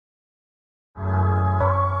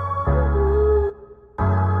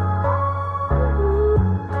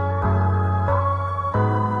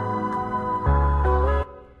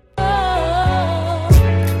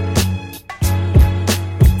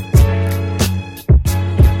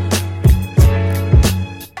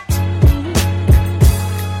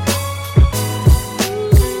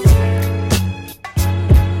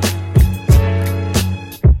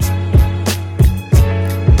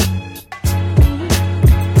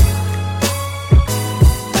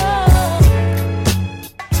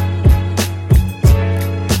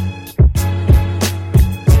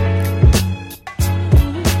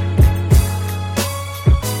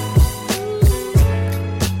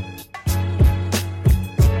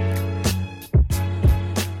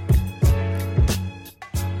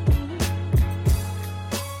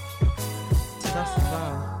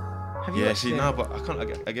watched see, it. no, but I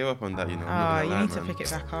can't. I gave up on that. You know. I'm not gonna You lie, need to man. pick it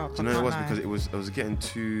back up. Do you know I what it was? can't Because lie. it was getting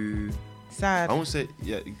too. Sad. I won't say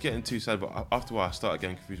getting too sad, but after a while I started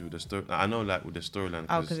getting confused with the story. I know, like, with the storyline.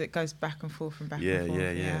 Oh, because it goes back and forth and back yeah, and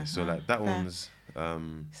forth. yeah. So like that fair. one's.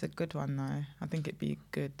 It's a good one though. I think it'd be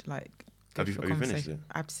good. Like, good Have for you finished conversation. it?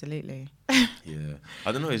 Absolutely. Yeah,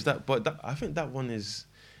 I don't know. Is that? But I think that one is.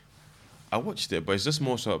 I watched it, but it's just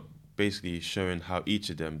more so basically showing how each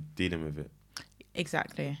of them dealing with it.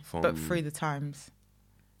 Exactly. But From- through the times.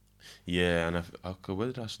 Yeah, and where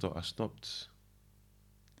did I stop? I stopped.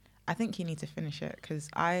 I think you need to finish it because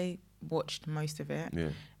I watched most of it Yeah.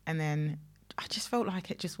 and then I just felt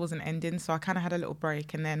like it just wasn't ending. So I kind of had a little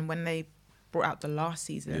break. And then when they brought out the last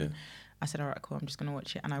season, Yeah. I said, all right, cool, I'm just going to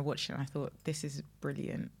watch it. And I watched it and I thought, this is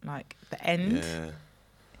brilliant. Like the end.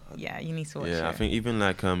 Yeah, you need to watch it. Yeah, I think even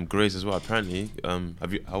like Grace as well. Apparently,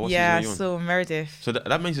 have you? What Yeah, I season are you on? saw Meredith. So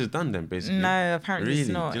that means it's done then, basically. No, apparently really? it's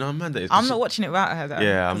not. Do you know how mad that is? I'm not watching it without her though.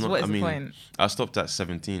 Yeah, I'm 'cause not. What is I the mean, point? I stopped at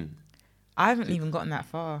 17. I haven't even gotten that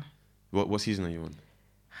far. What season are you on?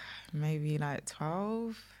 Maybe like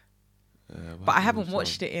 12. What But I happened haven't with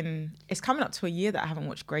watched it in. It's coming up to a year that I haven't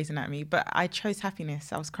watched Grey's Anatomy. But I chose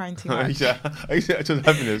Happiness. I was crying too 12? much. yeah, I chose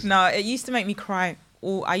Happiness. No, it used to make me cry.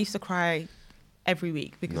 I used to cry every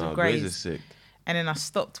week because No, of Grace Grey's. is sick. And then I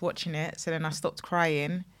stopped watching it. So then I stopped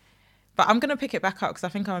crying. But I'm gonna pick it back up because I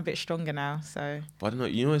think I'm a bit stronger now. So But I don't know.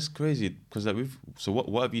 You know, it's crazy because like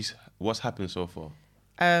what's happened so far?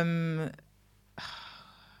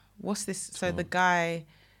 what's this? So the guy,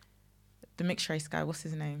 the mixed race guy. What's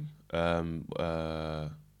his name? I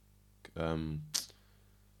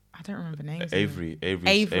don't remember names. Avery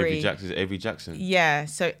Jackson. Yeah.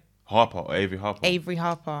 So Harper or Avery Harper. Avery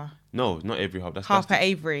Harper. No, not Avery Harper. That's Harper the,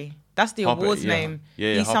 Avery. That's the Harper, awards yeah. name.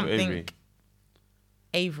 Yeah, He's Harper something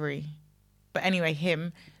Avery. But anyway,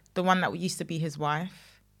 him, the one that used to be his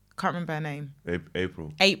wife. Can't remember her name.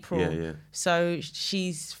 April. April. Yeah. So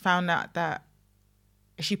she's found out that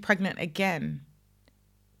she's pregnant again.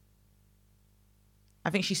 I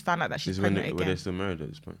think she's found out that she's pregnant again. Were they still married at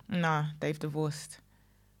this point? No, they've divorced.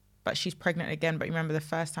 But she's pregnant again. But you remember the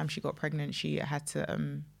first time she got pregnant, she had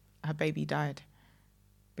to her baby died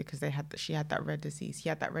because she had that rare disease. He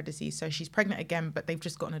had that rare disease. So she's pregnant again, but they've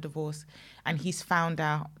just gotten a divorce, and he's found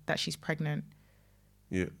out that she's pregnant.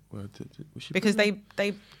 Yeah. Well, was she because pregnant?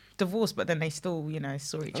 they divorced, but then they still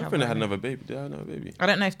saw each I other. think they had another baby. They had another baby. I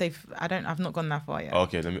don't know if I've not gone that far yet.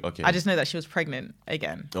 Okay. I just know that she was pregnant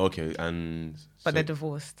again. Okay, and But they're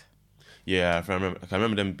divorced. Yeah, I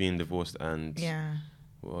remember them being divorced, and Yeah.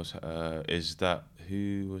 what was is that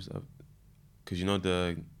who was that? Because you know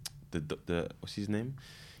the what's his name?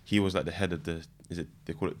 He was like the head of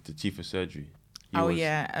they call it the chief of surgery.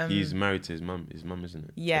 He's married to his mum. His mum, isn't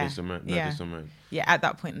it? Yeah. They're still married. No, they're still married. Yeah, at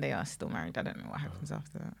that point they are still married. I don't know what happens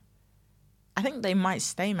after that. I think they might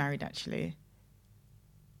stay married actually.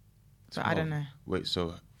 But I don't know. Wait,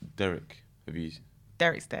 so Derek, have you?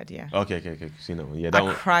 Derek's dead, yeah. Okay. Seen that one? Yeah, that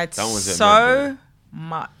one. I cried that one's so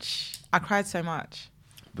much. I cried so much.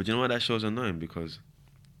 But you know what? That show's annoying because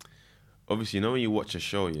obviously, when you watch a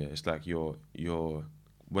show, yeah, it's like you're.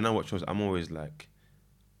 When I watch shows, I'm always like,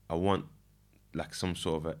 I want like some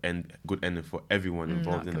sort of good ending for everyone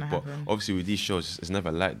involved in it. But obviously, with these shows, it's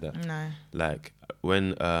never like that. No. Like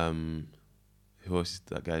when who was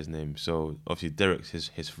that guy's name? So obviously, Derek's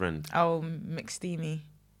his friend. Oh, McSteamy.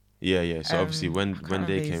 Yeah. So obviously, when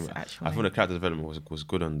they came, I thought the character development was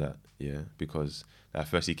good on that. Yeah, because at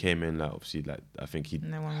first he came in like obviously like I think he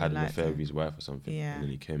had an affair with his wife or something, and then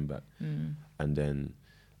he came back, and then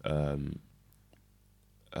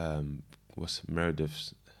what's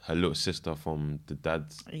Meredith's her little sister from the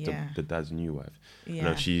dad's new wife. Yeah.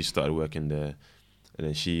 And she started working there, and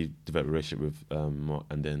then she developed a relationship with Mark,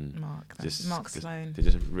 and then Mark Sloan. They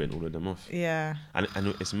just written all of them off. Yeah. And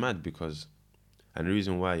it's mad because. And the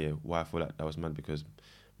reason why I feel like that was mad because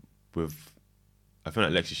I feel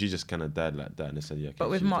like Lexi, she just kind of died like that, and they said, okay. But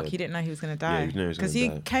with Mark, he didn't know he was going to die. Yeah, he knew he was because he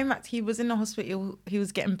came back, he was in the hospital, he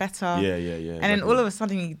was getting better. Yeah. And then all of a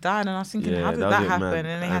sudden he died, and I was thinking, how did that happen? Mad.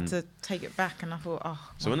 And they had to take it back, and I thought,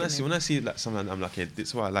 oh. So when I see like something, I'm like, this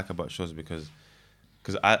is what I like about shows because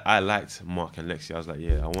I liked Mark and Lexi. I was like,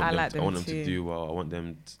 I want them to do well. I want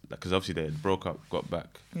them because obviously they broke up, got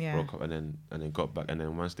back, broke up, and then got back, and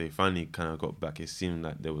then once they finally kind of got back, it seemed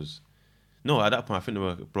like there was. No, at that point, I think they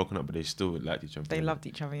were broken up, but they still liked each other. They loved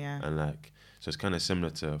each other, yeah. And like, so it's kind of similar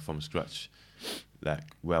to From Scratch. Like,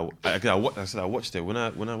 well, I watched it. When I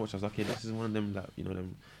watched, I was like, okay, this is one of them, like,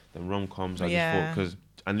 them rom-coms. I just thought,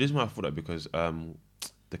 and the reason why I thought that because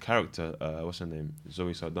the character, what's her name,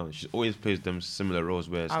 Zoe Saldana, she always plays them similar roles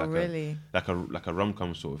where it's like a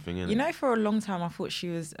rom-com sort of thing. For a long time I thought she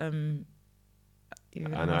was I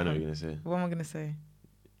know what you're gonna say. What am I gonna say?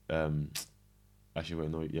 Actually, wait,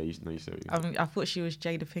 no, yeah, you say it. I thought she was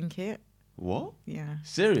Jada Pinkett. What? Yeah.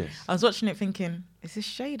 Serious? I was watching it thinking, is this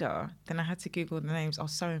Jada? Then I had to Google the names. I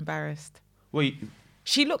was so embarrassed. Wait.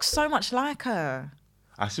 She looks so much like her.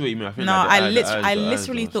 I see what you mean. I think no, I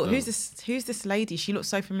literally thought, who's this lady? She looks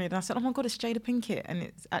so familiar. And I said, oh my God, it's Jada Pinkett. And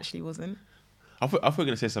it actually wasn't. I thought you were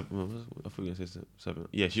going to say something.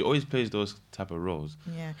 Yeah, she always plays those type of roles.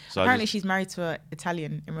 Yeah. So apparently she's married to an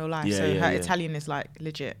Italian in real life. Yeah, so her Italian is like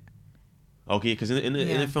legit. Okay, because in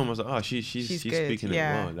the film I was like, oh, she's speaking it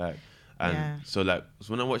well. Like, and so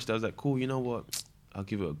when I watched it, I was like, cool, you know what? I'll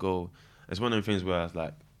give it a go. It's one of them things where I was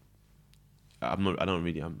like, I'm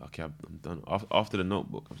done. After The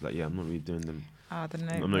Notebook, I was like, I'm not really doing them. The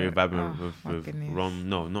Notebook. I'm not really vibing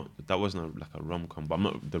with that wasn't like a rom-com, but I'm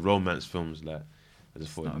not the romance films. Like, I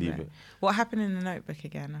just thought I'd leave it. What happened in The Notebook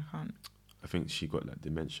again? I think she got like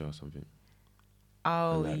dementia or something.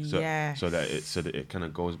 Oh, yes. So that it kind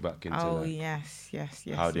of goes back into yes,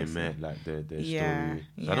 how they met, like their story.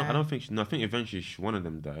 So I don't think I think eventually one of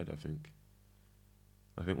them died. I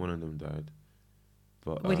think one of them died.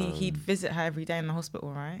 But he'd visit her every day in the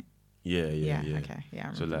hospital, right? Yeah. Okay, yeah,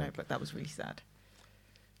 I remember The Notebook. That was really sad.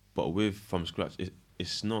 But with From Scratch,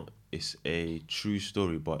 it's a true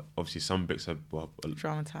story, but obviously some bits are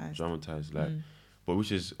dramatized, like. But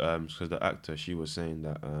which is because the actor, she was saying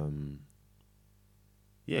that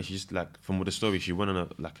she just like from the story, she went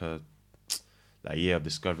on a year of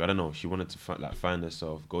discovery. I don't know. She wanted to find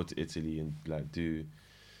herself, go to Italy and like do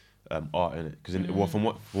art in it. Because from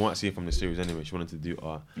what I see from the series anyway, she wanted to do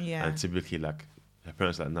art. Yeah. And typically like her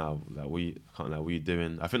parents like, nah, like what are you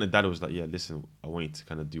doing? I think the dad was like, yeah, listen, I want you to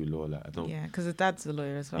kind of do law. Like I don't. Yeah, because the dad's a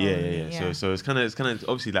lawyer as well. Yeah. So it's kind of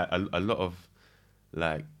obviously like a lot of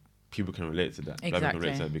like. People can relate to that. Exactly. People can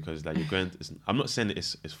relate to that because like you're going. I'm not saying that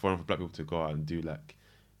it's foreign for black people to go out and do like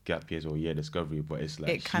gap years or year discovery, but it's like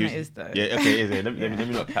it kind of is though. Yeah, okay, it is. Let me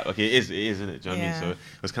not cap. Okay, it is, isn't it? Do you know what I mean? So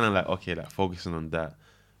it's kind of like okay, like focusing on that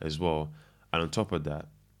as well, and on top of that,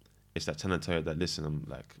 it's like trying to tell you that listen, I'm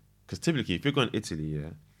like, because typically if you're going to Italy,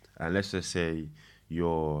 and let's just say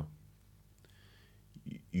you're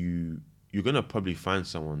gonna probably find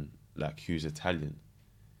someone like who's Italian,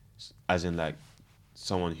 as in like.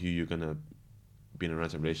 Someone who you're gonna be in a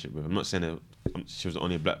romantic relationship with. I'm not saying that she was the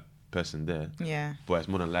only black person there. Yeah. But it's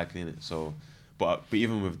more than likely in it. So, but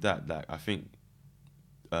even with that, like I think,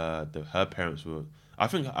 her parents were. I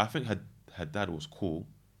think her dad was cool,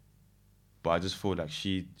 but I just feel like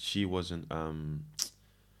she wasn't.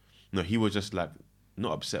 No, he was just like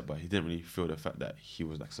not upset, but he didn't really feel the fact that he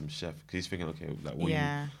was like some chef because he's thinking, okay, like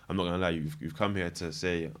I'm not gonna lie, you've come here to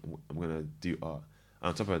say I'm gonna do art. And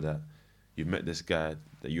on top of that. You met this guy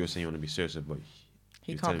that you were saying you want to be serious with, but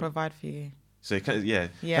he can't provide for you. So he kind of kind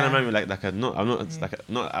of remind me like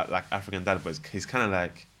like African dad, but he's kind of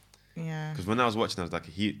like Because when I was watching, I was like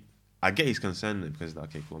I get he's concerned because like,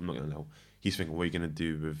 okay, cool, I'm not gonna know. He's thinking, what are you gonna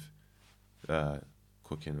do with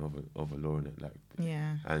cooking over law in it, like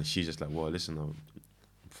and she's just like, well, listen, I'm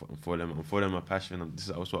following my passion. This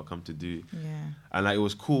is also what I come to do. And like it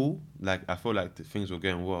was cool. Like I feel like things were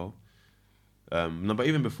going well. No, but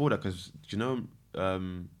even before that, because you know,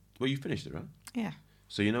 well, you finished it, right? Yeah.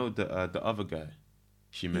 So you know the other guy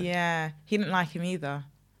she met. Yeah, he didn't like him either.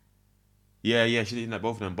 Yeah, she didn't like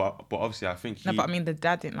both of them, but obviously I think No, but I mean the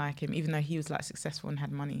dad didn't like him, even though he was like successful and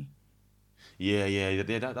had money. Yeah.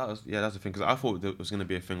 That's the thing, because I thought there was gonna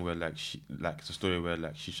be a thing where like it's a story where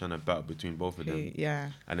like she's trying to battle between both of them. Yeah.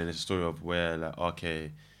 And then it's a story of where like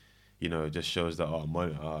okay, you know, it just shows that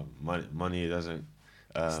money doesn't.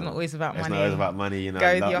 It's not always about money. It's not always about money, you know.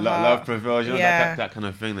 Go with your heart. Love prevails, you know, that kind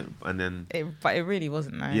of thing. And then. But it really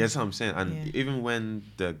wasn't, though. Yeah, that's what I'm saying. And even when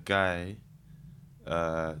the guy,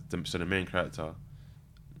 so the main character,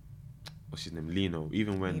 what's his name, Lino.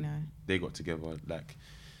 Even when they got together, like,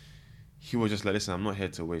 he was just like, listen, I'm not here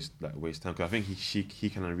to waste time. Because I think he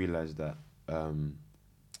kind of realized that,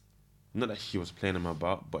 not that he was playing him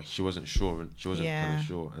about, but she wasn't sure. She wasn't kind of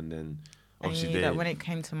sure, and then. And he knew that when it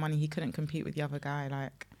came to money, he couldn't compete with the other guy.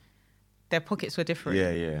 Like, their pockets were different.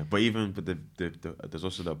 Yeah. But there's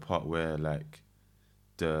also the part where like,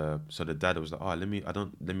 the dad was like, let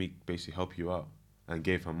me basically help you out, and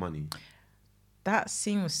gave her money. That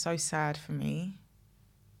scene was so sad for me.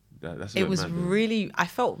 It was really. I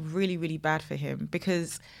felt really, really bad for him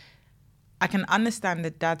because I can understand the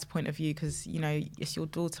dad's point of view because you know it's your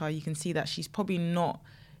daughter. You can see that she's probably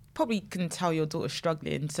can tell your daughter's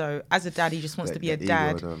struggling. So as a dad, he just wants to be a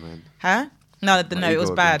dad. Ego, though, man. Huh? No, it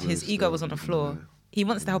was bad. His ego was on the floor. He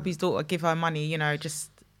wants to help his daughter, give her money, you know,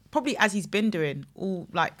 just probably as he's been doing all,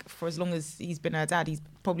 like, for as long as he's been her dad, he's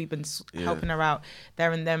probably been helping her out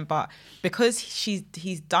there and then. But because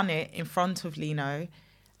he's done it in front of Lino,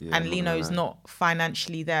 and Lino's not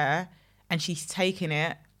financially there, and she's taken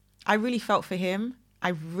it, I really felt for him. I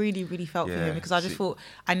really, really felt for him, because I just thought,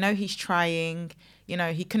 I know he's trying. You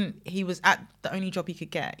know, he was at the only job he could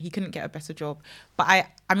get. He couldn't get a better job. But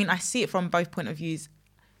I mean, I see it from both point of views.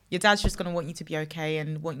 Your dad's just going to want you to be okay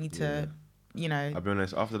and want you to, you know. I'll be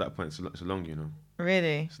honest, after that point, it's long, you know.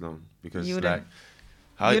 Really? It's long. Because, you like...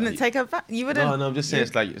 You wouldn't take her back? You wouldn't? No, I'm just saying,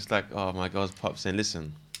 it's like, oh, my God's pop saying,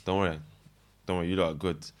 listen, don't worry, you lot are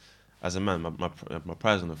good. As a man, my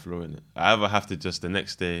pride's on the floor, innit? I ever have to just the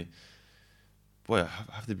next day... Boy,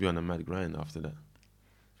 I have to be on a mad grind after that.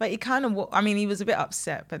 But he kind of, I mean, he was a bit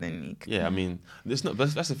upset, but then I mean, it's not.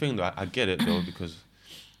 That's the thing, though. I get it though, because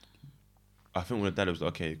I think when the dad was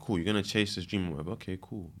like, okay, cool, you're gonna chase this dream or whatever. Okay,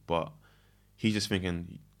 cool, but he's just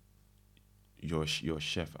thinking, you're a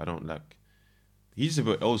chef. I don't like. He's a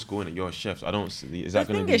bit old school, and you're a chef. So I don't. Is that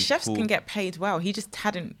gonna be chefs cool? Can get paid well. He just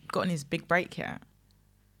hadn't gotten his big break yet.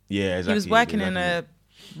 Yeah, exactly. He was working in a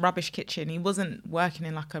rubbish kitchen. He wasn't working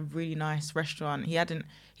in like a really nice restaurant. He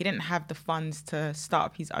didn't have the funds to start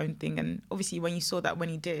up his own thing. And obviously when you saw that when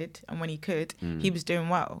he did and when he could, he was doing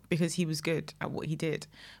well because he was good at what he did.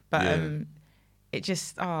 But it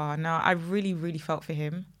just, I really, really felt for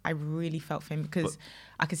him. I really felt for him because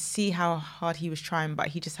I could see how hard he was trying, but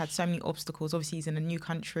he just had so many obstacles. Obviously he's in a new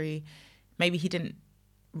country. Maybe he didn't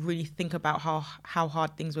really think about how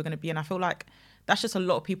hard things were going to be. And I feel like that's just a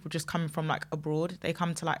lot of people just coming from like abroad. They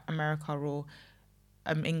come to like America or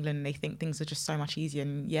England. They think things are just so much easier.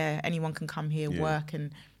 And anyone can come here, work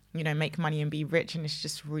and, you know, make money and be rich. And it's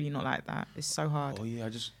just really not like that. It's so hard. Oh yeah, I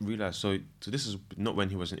just realised. So this is not when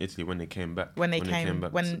he was in Italy, when they came back. When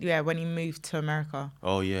he moved to America.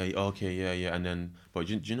 Oh yeah, okay, yeah. And then, but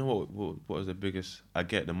do you know what was the biggest? I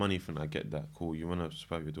get the money from. I get that. Cool, you want to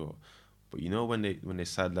survive your daughter. But you know when they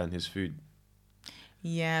sideline his food.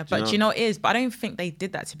 Yeah, but do you know what it is? But I don't think they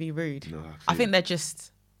did that to be rude. No, I think they're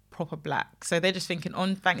just proper black. So they're just thinking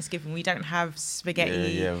on Thanksgiving we don't have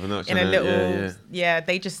spaghetti we're not in a little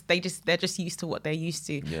they're just used to what they're used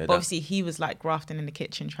to. Yeah, but obviously he was like grafting in the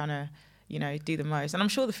kitchen trying to, you know, do the most. And I'm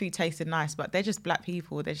sure the food tasted nice, but they're just black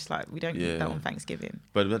people. They're just like, we don't eat that on Thanksgiving.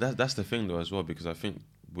 But that's the thing though as well, because I think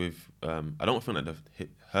with I don't think that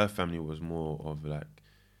her family was more of like,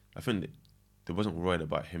 I think there wasn't worried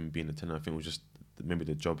about him being a tenant. I think it was just maybe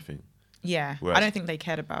the job thing. Yeah, whereas, I don't think they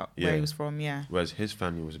cared about where he was from. Yeah. Whereas his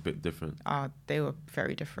family was a bit different. They were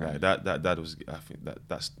very different. Like that was. I think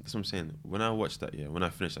that's what I'm saying. When I watched that, when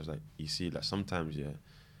I finished, I was like, you see, like sometimes,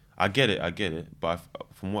 I get it. But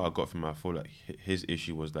from what I got from it, I feel like his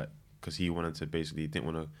issue was that because he wanted to basically didn't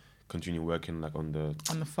want to continue working like on the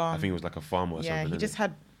farm. I think it was like a farm or something. Yeah, he just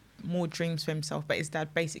had more dreams for himself, but his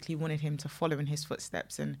dad basically wanted him to follow in his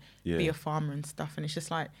footsteps and be a farmer and stuff. And it's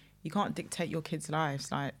just like, you can't dictate your kids'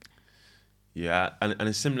 lives, like. Yeah, and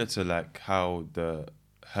it's similar to like how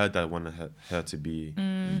her dad wanted her to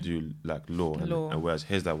do like law. And whereas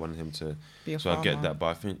his dad wanted him to be a farmer. I get that, but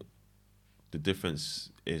I think the difference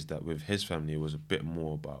is that with his family it was a bit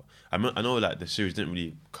more about. I know like the series didn't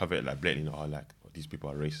really cover it like blatantly, these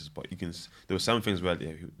people are racist, but there were some things where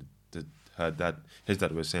his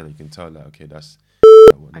dad was saying, you can tell like, okay, that's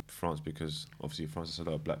France, because obviously France has a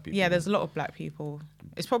lot of black people. Yeah, there's a lot of black people.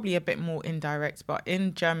 It's probably a bit more indirect, but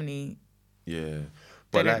in Germany, but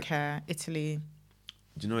they don't care. Italy.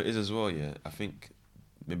 Do you know what it is as well? Yeah, I think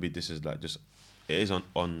maybe this is like just it is on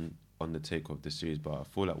the take of the series, but I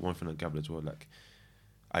feel like one thing I gathered as well, like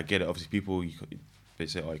I get it. Obviously, people they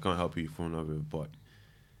say, "Oh, you can't help who you fall in love with," but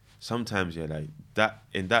sometimes, like that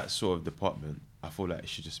in that sort of department, I feel like it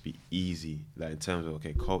should just be easy. Like in terms of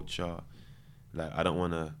culture, like I don't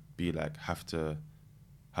want to be like have to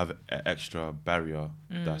have an extra barrier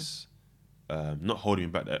that's not holding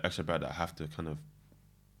me back. The extra barrier that I have to kind of,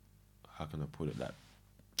 how can I put it, like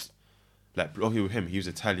okay, with him, he was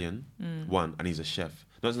Italian, one, and he's a chef.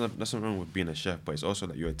 There's nothing wrong with being a chef, but it's also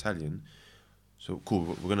like you're Italian, so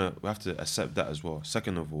cool. We have to accept that as well.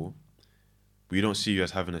 Second of all, we don't see you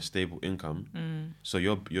as having a stable income, so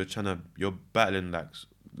you're battling like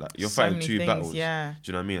you're so fighting two battles. Yeah,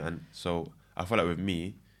 do you know what I mean? And so I feel like with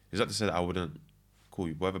me, it's not to say that I wouldn't. Cool,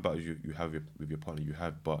 whatever battles you have with your partner, you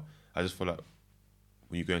have, but I just feel like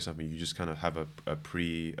when you go in something, you just kind of have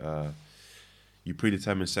you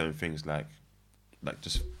predetermine certain things, like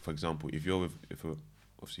just for example, if you're with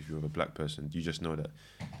a black person, you just know that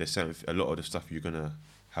there's a lot of the stuff you're gonna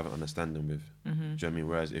have an understanding with. Do you know what I mean?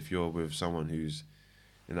 Whereas if you're with someone who's,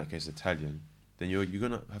 in that case, Italian, then you're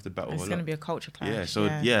gonna have to battle. It's gonna be a culture clash. Yeah. So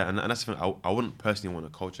and that's the thing. I wouldn't personally want a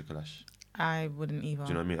culture clash. I wouldn't either. Do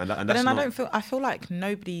you know what I mean? And but then I feel like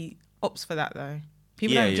nobody opts for that though.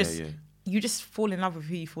 People don't just. Yeah. You just fall in love with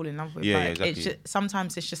who you fall in love with. Yeah, like, exactly. It's just,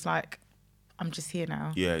 sometimes it's just like, I'm just here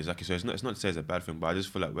now. Yeah, exactly. So it's not to say it's a bad thing, but I just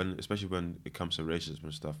feel like especially when it comes to racism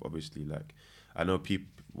and stuff, obviously, like, I know people,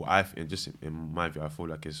 just in my view, I feel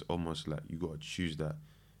like it's almost like you got to choose that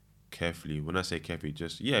carefully. When I say carefully,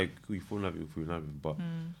 just, you fall in love with who you love with, but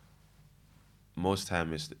most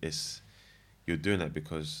time it's you're doing that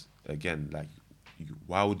because, again, like,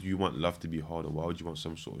 why would you want love to be hard, or why would you want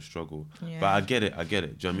some sort of struggle? Yeah. But I get it. Do you know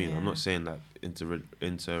what I mean? I'm not saying that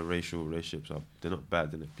interracial relationships they're not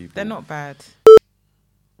bad. They're not bad.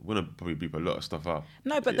 I'm gonna probably beep a lot of stuff out.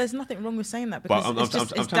 No, but there's nothing wrong with saying that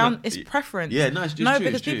because it's preference. Yeah, no, it's true.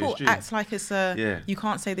 Because people act like it's you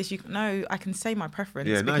can't say this. I can say my preference.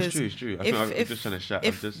 Yeah, no, it's true. I'm just trying to shout.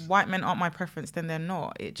 If white men aren't my preference, then they're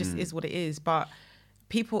not. It just is what it is. But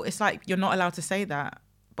people, it's like you're not allowed to say that.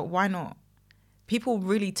 But why not? People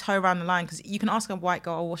really toe around the line because you can ask a white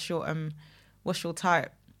girl, what's your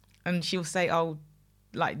type? And she'll say,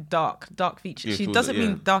 like dark features. She doesn't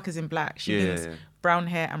mean dark as in black. She means brown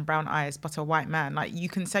hair and brown eyes, but a white man. Like, you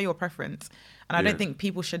can say your preference. And I don't think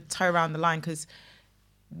people should toe around the line because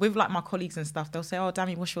with like my colleagues and stuff, they'll say, oh,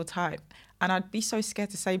 Dami, what's your type? And I'd be so scared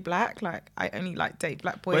to say black. Like, I only like date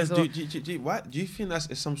black boys. Do you think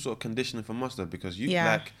that's some sort of conditioning from us though? Because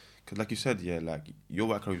like you said, like your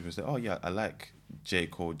white colleagues will say, oh yeah, I like J.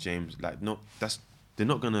 Cole, James. Like, no, they're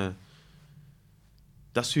not gonna.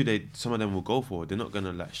 That's who some of them will go for. They're not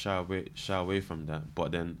gonna like shy away from that.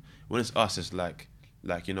 But then when it's us, it's like a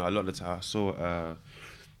lot of the time I saw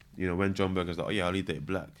when John Berger's like, oh yeah, I'll only date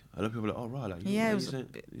black. A lot of people are like, oh right, like you saying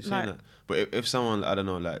that. But if someone, I don't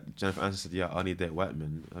know, like Jennifer Aniston said, yeah, I only date white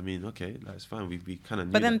men. I mean, okay, like it's fine. We kind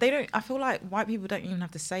of. But then they don't. I feel like white people don't even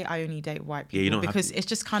have to say I only date white people. Yeah, you don't because it's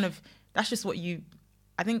just kind of that's just what you.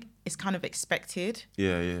 I think it's kind of expected.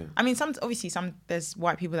 Yeah. I mean, obviously there's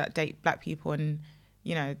white people that date black people and.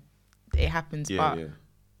 It happens, but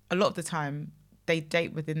a lot of the time they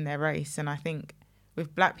date within their race, and I think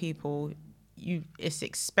with black people, it's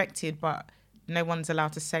expected, but no one's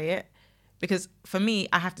allowed to say it. Because for me,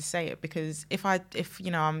 I have to say it because if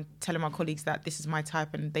I'm telling my colleagues that this is my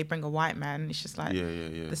type and they bring a white man, it's just like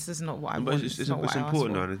this is not what I want. It's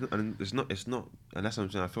important, and it's not, and that's what I'm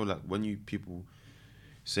saying. I feel like when people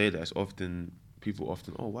say that, it's often people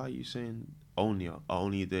why are you saying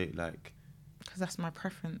only date like. Because that's my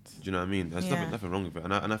preference. Do you know what I mean? There's nothing wrong with it,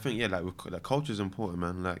 and I think like culture is important,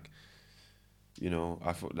 man. Like,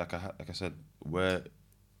 I feel like I said, we're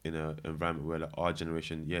in an environment where like our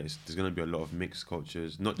generation, there's gonna be a lot of mixed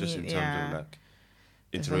cultures, not just in terms of like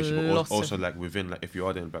interracial, but also like within like if you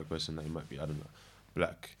are the black person, like it might be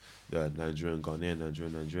black, Nigerian, Ghanaian,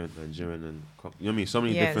 Nigerian, and you know what I mean? So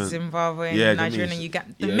many different Zimbabwean, Nigerian, and you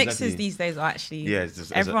get the mixes these days are actually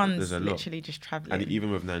everyone's literally just traveling. And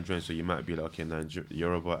even with Nigerian, so you might be like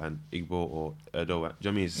Yoruba and Igbo or Edo. Do you know what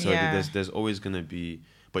I mean? So there's always gonna be,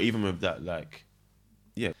 but even with that, like,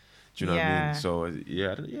 do you know what I mean? So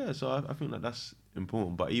so I think that's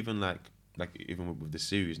important. But even like even with the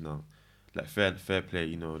series now, like fair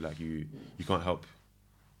play, like you can't help.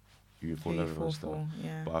 You fall over and stuff.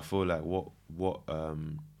 But I feel like what for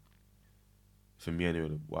me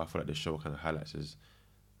anyway, what I feel like the show kind of highlights is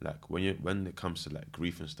like when it comes to like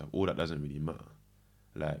grief and stuff, all that doesn't really matter.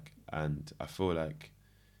 Like, and I feel like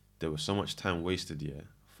there was so much time wasted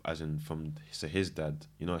as in from his dad.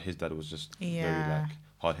 His dad was just very like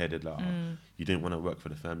hard headed. Like, you didn't want to work for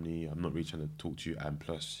the family. I'm not really trying to talk to you. And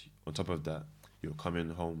plus, on top of that, you're coming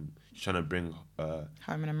home. You're trying to bring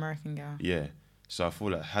home an American girl. Yeah. So I feel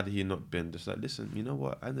like had he not been just like, listen, you know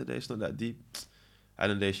what? At the end of the day, it's not that deep. At the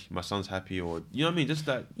end of the day, my son's happy, or you know what I mean? Just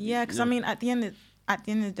like because I mean, at the end of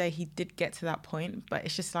the day, he did get to that point, but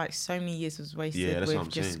it's just like so many years was wasted with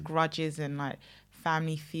just grudges and like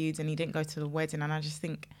family feuds, and he didn't go to the wedding. And I just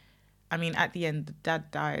think, I mean, at the end, the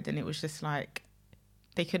dad died, and it was just like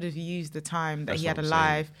they could have used the time that he had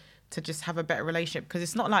alive to just have a better relationship. Because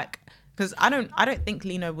it's not like. Because I don't think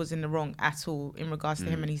Lino was in the wrong at all in regards to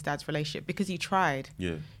him and his dad's relationship, because he tried.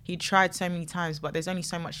 Yeah. He tried so many times, but there's only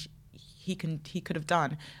so much he could have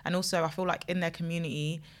done. And also, I feel like in their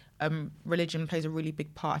community, religion plays a really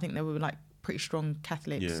big part. I think they were like pretty strong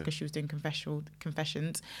Catholics because she was doing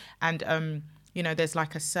confessions, and there's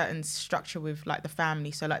like a certain structure with like the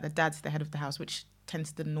family. So like the dad's the head of the house, which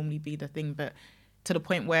tends to normally be the thing, but to the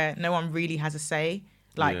point where no one really has a say.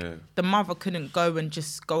 Like the mother couldn't go and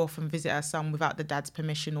just go off and visit her son without the dad's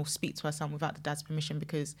permission, or speak to her son without the dad's permission,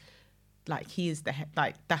 because like he is the head,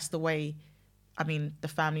 like that's the way I mean, the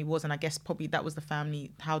family was, and I guess probably that was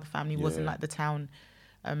how the family was in like the town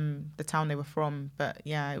they were from. But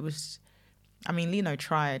yeah, it was, I mean, Lino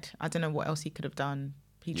tried. I don't know what else he could have done.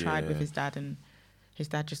 He tried with his dad, and his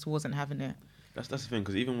dad just wasn't having it. That's the thing,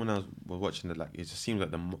 because even when I was watching it, like, it just seems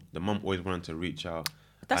like the mum always wanted to reach out.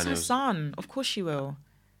 That's her son. Of course she will.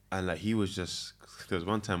 And like, he was just, there was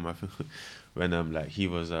one time I think when like he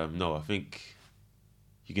was I think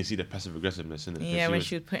you can see the passive aggressiveness in it. Yeah, when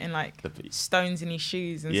she was putting like stones in his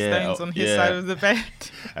shoes and stones on his side of the bed.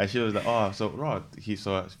 And she was like, oh, so Rod,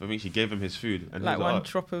 I think she gave him his food, and like he was one like,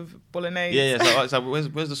 drop of bolognese. Yeah. So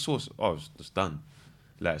where's the sauce? Oh, it's done.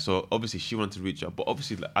 Like, so obviously she wanted to reach out, but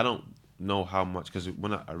obviously like, I don't know how much, because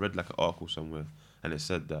when I read like an article somewhere, and it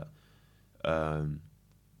said that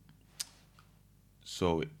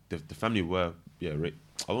so the family were I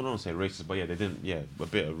don't want to say racist, but they didn't a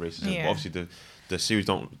bit of racism. But obviously the series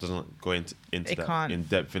doesn't go into that in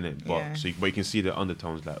depth in it, but but you can see the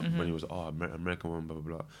undertones, like when he was American woman, blah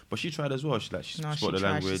blah blah. But she tried as well. She spoke the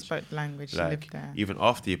language. She spoke the language. Like, she lived there. Even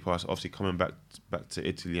after he passed, obviously coming back to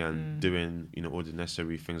Italy and doing all the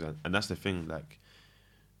necessary things, and that's the thing, like,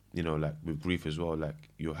 like with grief as well, like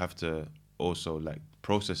you have to also like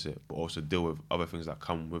process it, but also deal with other things that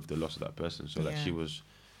come with the loss of that person. So like she was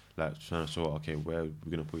like trying to sort, okay, where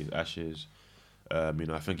we're gonna put his ashes. I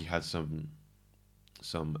think he had some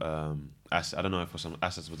I don't know if it was some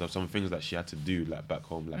assets, but some things that she had to do like back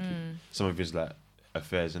home, like some of his like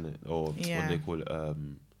affairs in it, or what they call it,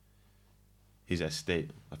 his estate,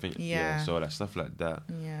 I think. So like stuff like that.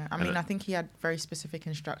 I mean, I think he had very specific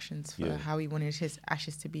instructions for how he wanted his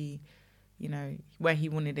ashes to be, where he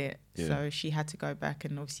wanted it. So she had to go back,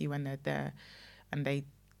 and obviously when they're there, and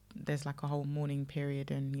there's like a whole mourning period,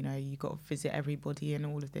 and you got to visit everybody and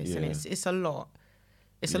all of this, and it's a lot.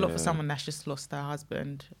 It's a lot for someone that's just lost their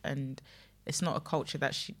husband, and it's not a culture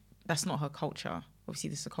that's not her culture.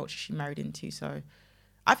 Obviously, this is a culture she married into. So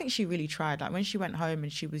I think she really tried. Like when she went home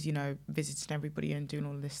and she was, visiting everybody and doing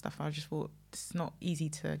all of this stuff, I just thought it's not easy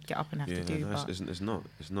to get up and have to do. No,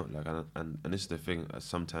 it's not like, and this is the thing.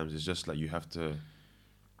 Sometimes it's just like she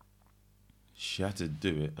had to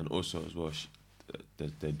do it, and also as well,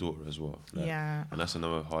 their daughter as well. Like, and that's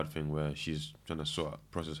another hard thing where she's trying to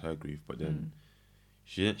process her grief, but then.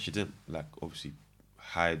 She didn't like obviously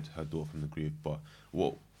hide her daughter from the grief, but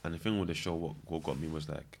the thing with the show, what got me was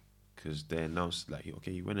like, because they announced like,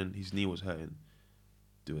 okay, he went in, his knee was hurting,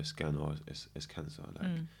 do a scan, or it's cancer,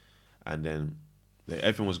 like, and then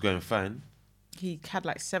everything was going fine. He had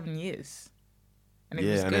like 7 years, and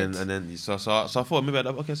it was good. and then so I thought maybe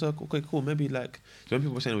okay, cool, maybe like, so when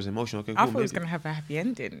people were saying it was emotional, okay, cool, I thought it was gonna have a happy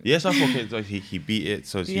ending. Yes, I thought okay, so he beat it,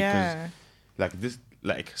 so like this.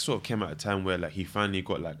 Like sort of came at a time where like he finally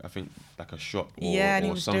got like, I think like a shop or and he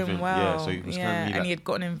or was something. doing well. Yeah, so he was and he had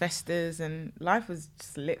gotten investors, and life was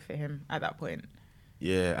just lit for him at that point.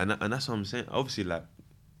 Yeah, and that's what I'm saying. Obviously, like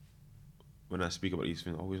when I speak about these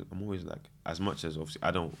things, I'm always like, as much as obviously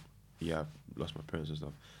I've lost my parents and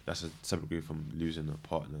stuff. That's a separate grief from losing a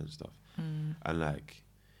partner and stuff. And like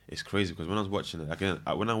it's crazy because when I was watching it, again,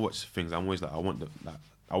 when I watch things, I'm always like, I want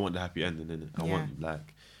the happy ending in it. I want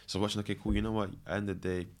like. So watching, okay, cool, you know what, at the end of the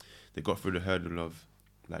day, they got through the hurdle of,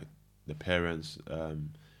 like, the parents,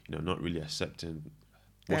 not really accepting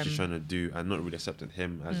what she's trying to do, and not really accepting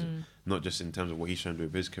him as, not just in terms of what he's trying to do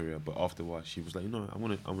with his career, but afterwards, she was like, I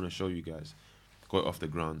want to show you guys, got it off the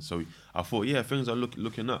ground. So I thought, things are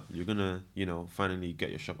looking up. You're going to, finally get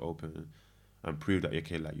your shop open and prove that,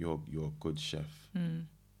 okay, like, you're a good chef. And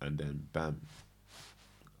then, bam,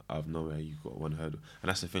 out of nowhere, you've got one hurdle. And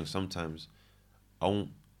that's the thing, sometimes,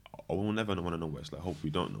 I will never want to know what it's like. Hope we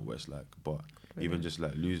don't know what it's like. But even just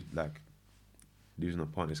like losing a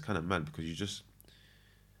partner, it's kind of mad because you just,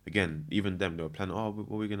 again, even them, they were planning,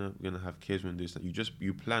 we're gonna have kids when this.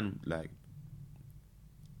 You plan like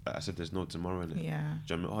I said, there's no tomorrow in it. Yeah.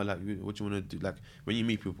 Do you know what I mean? Like, what do you want to do? Like, when you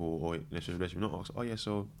meet people or in a relationship, you don't ask,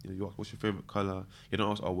 so what's your favorite color? You don't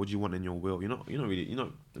ask, what do you want in your will?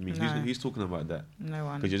 I mean, who's talking about that? No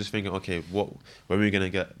one. Because you're just thinking, okay, when are we gonna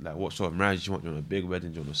get, like, what sort of marriage do you want? Do you want a big wedding?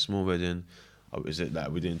 Do you want a small wedding? Or is it like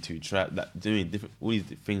we're doing 2 tracks? Like, doing different, all these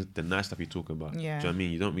things, the nice stuff you talk about. Yeah. Do you know what I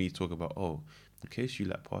mean? You don't really talk about, in case you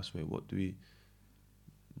like pass away, a lot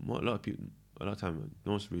of time,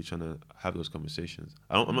 no one's really trying to have those conversations.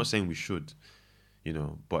 I'm not saying we should,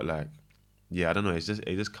 but like, I don't know. It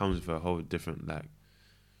just comes with a whole different like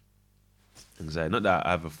anxiety. Not that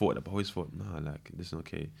I ever thought that, but I always thought, like, listen,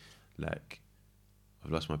 okay, like,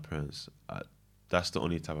 I've lost my parents. That's the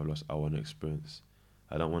only type of loss I want to experience.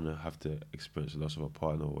 I don't want to have to experience the loss of a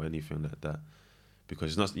partner or anything like that, because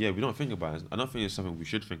it's not. We don't think about it. I don't think it's something we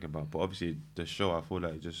should think about. But obviously, the show, I feel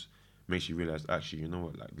like, it just makes you realize, actually, you know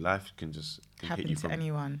what, like life can happen hit you to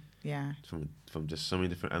anyone. Yeah. From just so many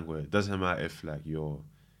different angles. It doesn't matter if like you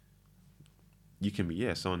can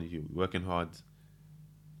be someone who's working hard,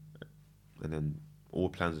 and then all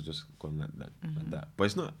plans are just gone like that. But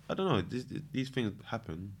it's not. I don't know. These things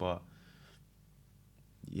happen, but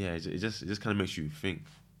yeah, it just kind of makes you think.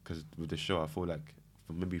 Because with the show, I feel like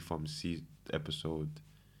from episode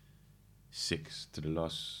 6 to the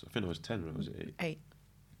last, I think it was 10, right? Was it 8?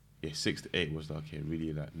 Yeah, 6 to 8 was like, okay,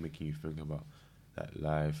 really like making you think about that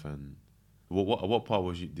life. And what part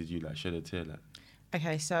did you like shed a tear like?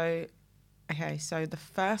 Okay, so the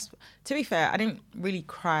first, to be fair, I didn't really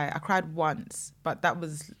cry. I cried once, but that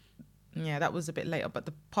was a bit later. But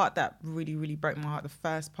the part that really, really broke my heart, the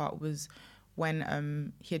first part was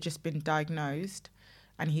when he had just been diagnosed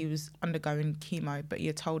and he was undergoing chemo, but he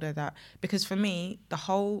had told her that, because for me, the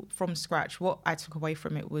whole from scratch, what I took away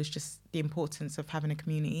from it was just the importance of having a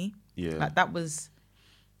community. Yeah. Like that was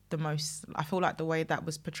the most, I feel like the way that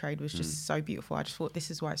was portrayed was just so beautiful. I just thought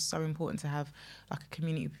this is why it's so important to have like a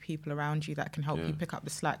community of people around you that can help you pick up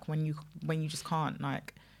the slack when you just can't.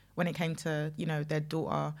 Like when it came to, their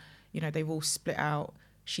daughter, they've all split out.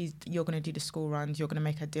 You're going to do the school runs, you're going to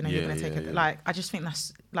make her dinner, you're going to take her. Like, I just think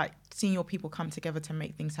that's like seeing your people come together to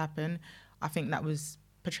make things happen. I think that was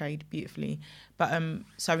portrayed beautifully. But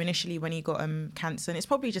so initially when he got cancer, and it's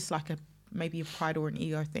probably just like maybe a pride or an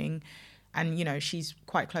ego thing. And, she's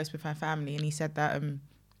quite close with her family. And he said that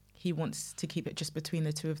he wants to keep it just between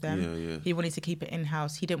the two of them. Yeah. He wanted to keep it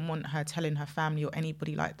in-house. He didn't want her telling her family or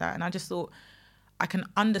anybody like that. And I just thought I can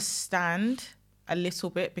understand a little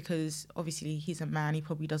bit, because obviously he's a man. He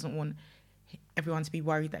probably doesn't want everyone to be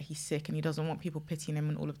worried that he's sick, and he doesn't want people pitying him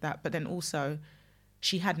and all of that. But then also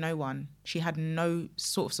she had no one. She had no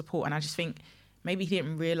sort of support. And I just think maybe he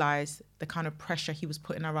didn't realise the kind of pressure he was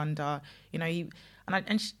putting her under.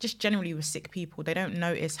 Just generally with sick people, they don't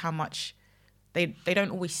notice how much they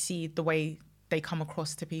don't always see the way they come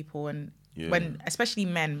across to people. And when, especially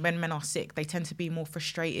when men are sick, they tend to be more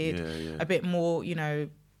frustrated, a bit more,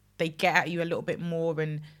 they get at you a little bit more.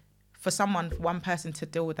 And for one person to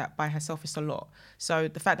deal with that by herself is a lot. So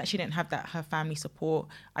the fact that she didn't have her family support,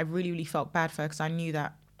 I really, really felt bad for her, because I knew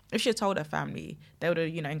that if she had told her family, they would have,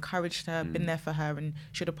 encouraged her, been there for her, and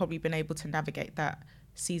should have probably been able to navigate that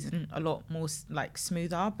season a lot more like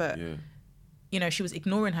smoother. But she was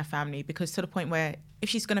ignoring her family, because to the point where if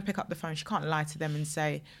she's going to pick up the phone, she can't lie to them and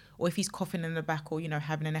say, or if he's coughing in the back or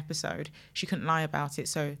having an episode, she couldn't lie about it.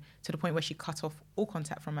 So to the point where she cut off all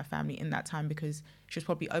contact from her family in that time, because she was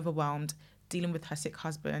probably overwhelmed dealing with her sick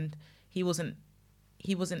husband. He wasn't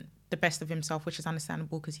the best of himself, which is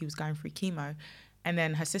understandable because he was going through chemo. And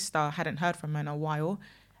then her sister hadn't heard from her in a while,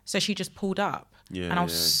 so she just pulled up. And I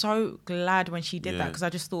was so glad when she did that, because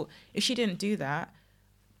I just thought if she didn't do that,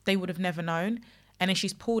 they would have never known. And then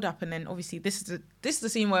she's pulled up, and then obviously this is the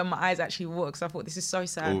scene where my eyes actually walked. So I thought, this is so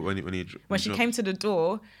sad. When she came to the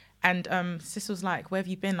door, and sis was like, "Where have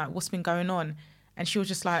you been? Like, what's been going on?" And she was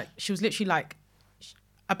just like, she was literally like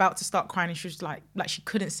about to start crying, and she was like she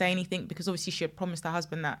couldn't say anything, because obviously she had promised her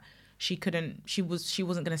husband that she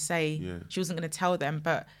wasn't going to say, she wasn't going to tell them.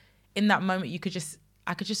 But in that moment,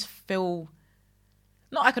 I could just feel.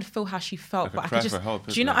 Not I could feel how she felt, but I could just...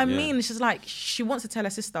 Do you know what I mean? It's just like she wants to tell her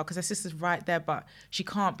sister, because her sister's right there, but she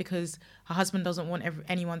can't, because her husband doesn't want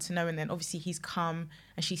anyone to know. And then obviously he's come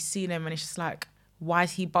and she's seen him, and it's just like, why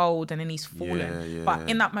is he bold? And then he's fallen. But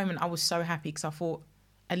in that moment, I was so happy, because I thought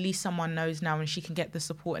at least someone knows now, and she can get the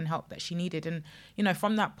support and help that she needed. And,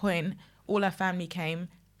 from that point, all her family came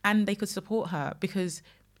and they could support her, because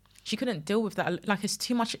she couldn't deal with that. Like, it's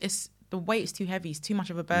too much... The weight is too heavy. It's too much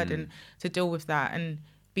of a burden to deal with that and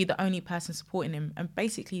be the only person supporting him and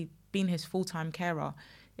basically being his full-time carer.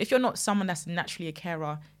 If you're not someone that's naturally a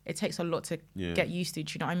carer, it takes a lot to get used to.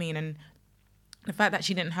 Do you know what I mean? And the fact that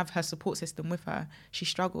she didn't have her support system with her, she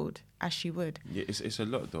struggled, as she would. Yeah, it's a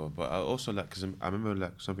lot though. But I also because I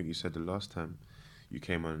remember something you said the last time you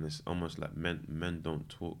came on, and it's almost like men don't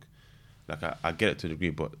talk. Like I get it to a degree,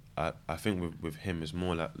 but I think with him it's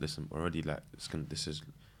more like, listen, already this is.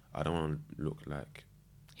 I don't want to look like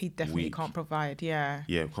he definitely weak. Can't provide. Yeah,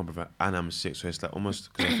 can't provide, and I'm sick, so it's like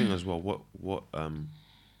almost, because I think as well what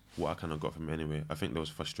I kind of got from him anyway. I think there was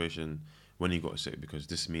frustration when he got sick, because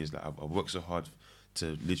this means that I've worked so hard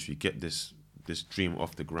to literally get this dream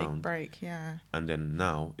off the ground. Big break, yeah. And then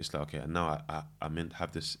now it's like, okay, now I meant to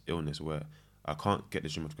have this illness where I can't get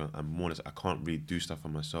this dream off the ground, and more or less I can't really do stuff for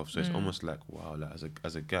myself. So it's almost like, wow, like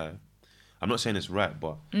as a guy. I'm not saying it's right,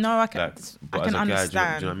 but no, I can. But I can as a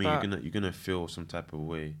guy, understand. do you know what I mean? You're gonna feel some type of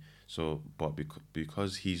way. So, but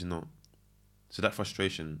because he's not, so that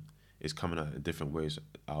frustration it's coming out in different ways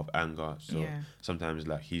out of anger. So sometimes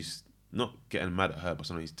like he's not getting mad at her, but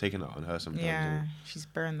sometimes he's taking it on her sometimes. Yeah, she's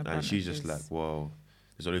bearing the brunt. And she's just like, well,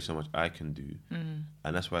 there's only so much I can do.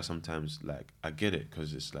 And that's why sometimes like I get it,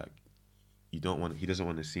 because it's like he doesn't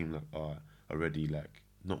want to seem like already like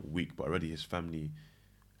not weak, but already his family,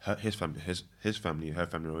 her family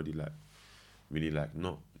already like really like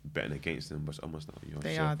not betting against him, but it's almost like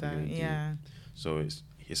they are though, yeah. So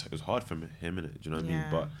it's hard for him, innit? Do you know what I mean?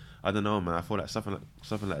 But I don't know, man. I feel like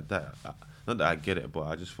something like that. Not that I get it, but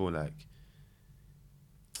I just feel like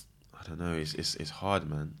I don't know. It's hard,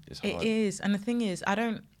 man. It's hard. It is, and the thing is, I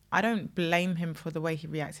don't blame him for the way he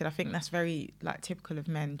reacted. I think that's very like typical of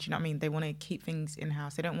men. Do you know what I mean? They want to keep things in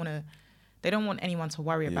house. They don't want anyone to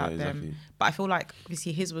worry about them. But I feel like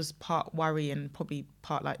obviously his was part worry and probably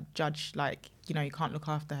part like judge, like, you know, you can't look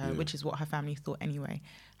after her, which is what her family thought anyway.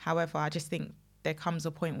 However, I just think there comes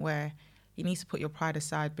a point where you need to put your pride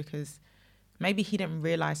aside, because maybe he didn't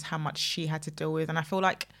realise how much she had to deal with. And I feel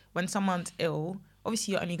like when someone's ill,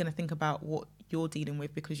 obviously you're only going to think about what you're dealing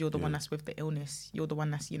with, because you're the one that's with the illness. You're the one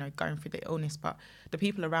that's, you know, going through the illness. But the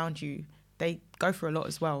people around you, they go through a lot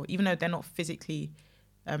as well. Even though they're not physically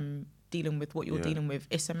dealing with what you're dealing with,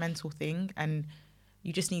 it's a mental thing, and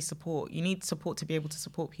you just need support. You need support to be able to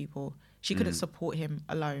support people. She couldn't support him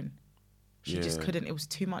alone. She just couldn't. It was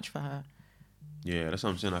too much for her. Yeah, that's what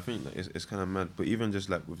I'm saying. I think like, it's kind of mad. But even just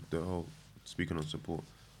like with the whole speaking on support,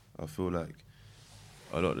 I feel like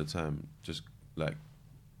a lot of the time, just like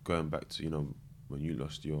going back to, you know, when you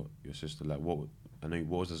lost your sister, like what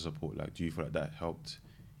was the support like? Do you feel like that helped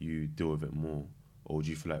you deal with it more, or do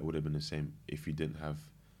you feel like it would have been the same if you didn't have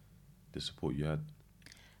the support you had?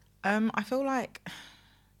 I feel like,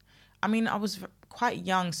 I mean, I was quite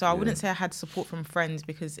young, so I wouldn't say I had support from friends,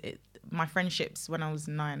 because my friendships when I was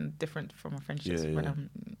 9 different from my friendships when I'm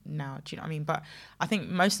now. Do you know what I mean? But I think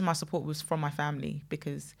most of my support was from my family,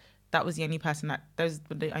 because that was the only person those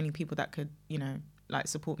were the only people that could, you know, like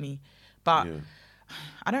support me. But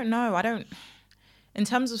I don't know. In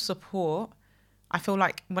terms of support, I feel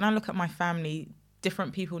like when I look at my family,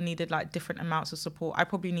 different people needed like different amounts of support. I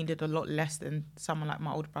probably needed a lot less than someone like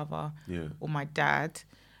my older brother or my dad.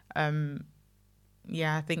 I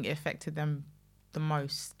think it affected them the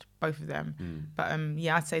most, both of them. But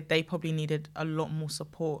I'd say they probably needed a lot more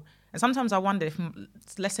support. And sometimes I wonder if,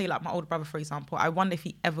 let's say like my older brother, for example, I wonder if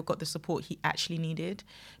he ever got the support he actually needed,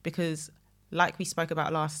 because like we spoke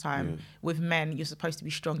about last time, with men, you're supposed to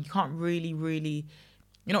be strong. You can't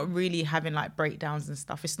you're not really having like breakdowns and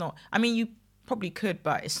stuff. It's not, I mean, you probably could,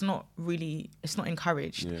 but it's not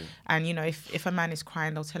encouraged. And, you know, if a man is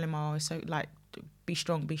crying, they'll tell him, oh, so like, be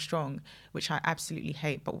strong, which I absolutely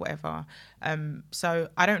hate, but whatever. So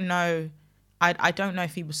I don't know. I don't know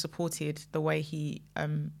if he was supported the way he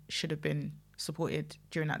should have been supported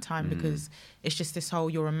during that time, because it's just this whole,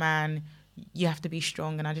 you're a man, you have to be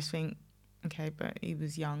strong. And I just think, okay, but he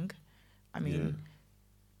was young. I mean,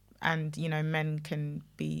 and, you know, men can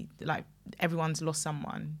be like, everyone's lost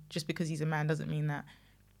someone. Just because he's a man doesn't mean that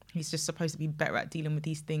he's just supposed to be better at dealing with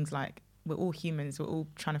these things. Like, we're all humans, we're all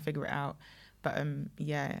trying to figure it out. But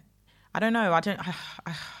I don't know. I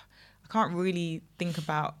can't really think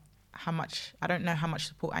about I don't know how much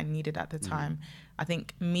support I needed at the time. I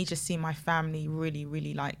think me just seeing my family really,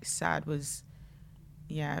 really like sad was,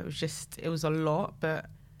 it was a lot, but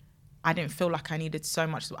I didn't feel like I needed so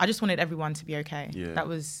much. I just wanted everyone to be okay. That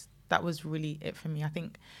was really it for me. I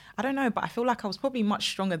think, I don't know, but I feel like I was probably much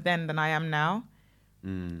stronger then than I am now.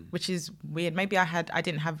 Which is weird. Maybe I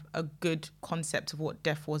didn't have a good concept of what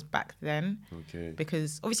death was back then. Okay.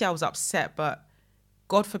 Because obviously I was upset, but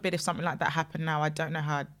God forbid if something like that happened now, I don't know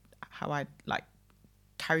how I'd like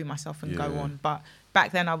carry myself and go on. But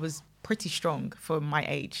back then I was pretty strong for my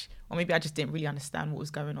age, or maybe I just didn't really understand what was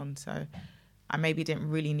going on. So I maybe didn't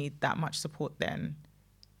really need that much support then.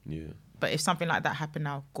 Yeah. But if something like that happened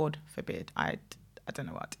now, God forbid, I don't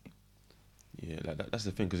know what I'd do. Yeah, like that's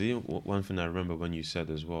the thing. Because one thing I remember when you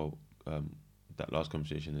said as well, that last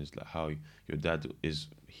conversation is like how your dad is.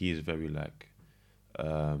 He is very like,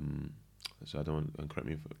 so I don't want to correct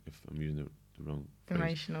me if I'm using the wrong phrase.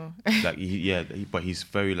 Emotional. Like but he's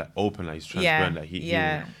very like open. Like he's transparent.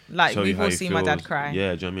 Like we've all seen my dad cry.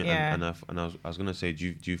 Yeah, do you know what I mean? And I was gonna say,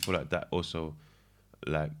 do you feel like that also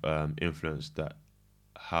like influenced that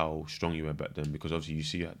how strong you were back then? Because obviously you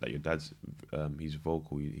see that your dad's he's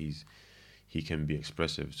vocal. He can be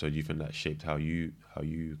expressive. So do you think that shaped how you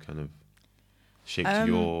kind of shaped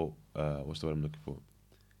your what's the word I'm looking for?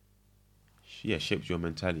 Shaped your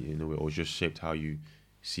mentality in a way, or just shaped how you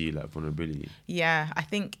see like vulnerability? Yeah, I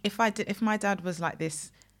think if my dad was like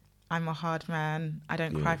this, I'm a hard man. I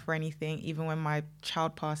don't cry for anything, even when my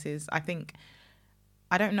child passes. I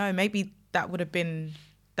don't know, maybe that would have been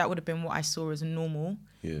what I saw as normal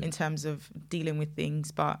in terms of dealing with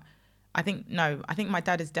things. But I think my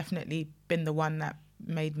dad has definitely been the one that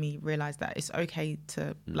made me realize that it's okay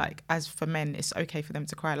to like, as for men, it's okay for them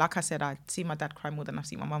to cry. Like I said, I see my dad cry more than I've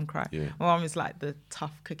seen my mum cry. My mum is like the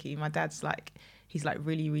tough cookie. My dad's like, he's like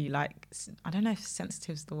really, really like, I don't know if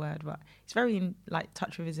sensitive is the word, but he's very in like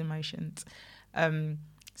touch with his emotions.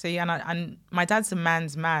 So yeah, and my dad's a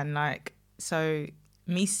man's man. Like, so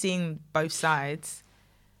me seeing both sides,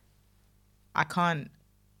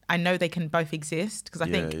 I know they can both exist, because I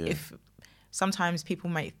think if sometimes people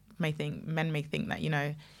men may think that, you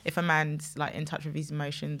know, if a man's like in touch with his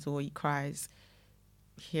emotions or he cries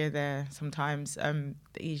here, there, sometimes,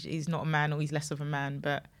 he's not a man, or he's less of a man.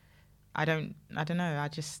 But I don't know. I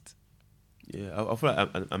just... Yeah, I feel like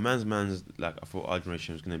a man's like, I thought our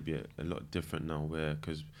generation was going to be a lot different now,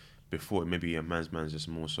 because before maybe a man's just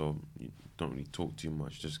more so, you don't really talk too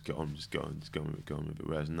much, just get on with it.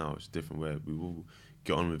 Whereas now it's different, where we will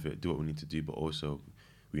get on with it, do what we need to do, but also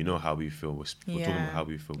we know how we feel. We're talking about how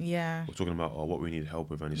we feel. Yeah. We're talking about what we need help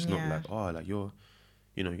with, and it's not like, like you're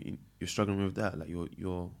struggling with that. Like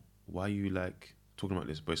you're why are you like talking about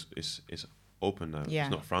this? But it's open now. Yeah.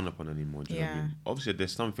 It's not frowned upon anymore. Do you know what I mean? Obviously,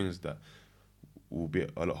 there's some things that will be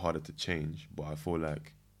a lot harder to change, but I feel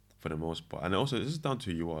like for the most part, and also this is down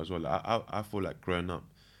to who you are as well. Like, I feel like growing up,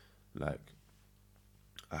 like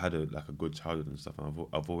I had a good childhood and stuff, and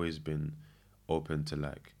I've always been open to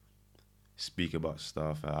like speak about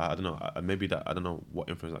stuff. I don't know, maybe that, I don't know what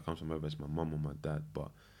influence that comes from, whether it's my mum or my dad, but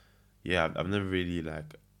yeah, I've never really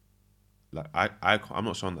like I'm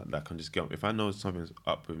not someone that can just get, if I know something's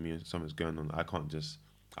up with me and something's going on, I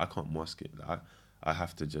can't mask it. Like, I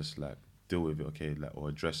have to just like deal with it, okay, like, or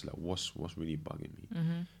address like what's really bugging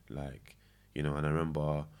me. Like, you know. And I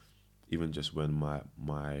remember even just when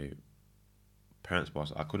my parents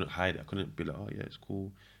passed, I couldn't hide it. I couldn't be like, oh yeah, it's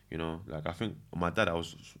cool, you know. Like, I think my dad, I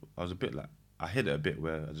was a bit like, I hid it a bit,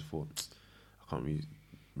 where I just thought I can't really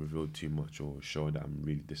reveal too much or show that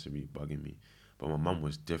this is really bugging me. But my mum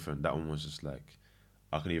was different. That one was just like,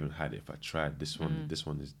 I couldn't even hide it if I tried. This one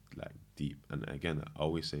is like deep. And again, I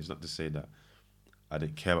always say, it's not to say that I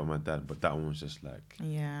didn't care about my dad, but that one was just like,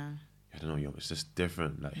 I don't know, it's just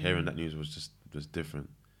different. Like, hearing that news was different,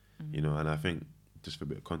 you know. And I think, just for a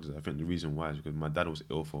bit of context, I think the reason why is because my dad was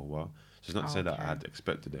ill for a while. So it's not to say that I had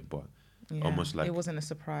expected it, but almost like, it wasn't a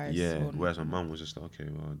surprise. Yeah. Whereas my mum was just like, okay,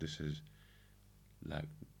 well, this is like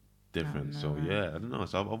different. So yeah, I don't know.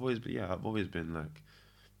 So I've always been like,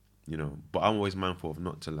 you know, but I'm always mindful of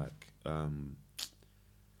not to like,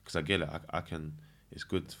 because I get it. I can. It's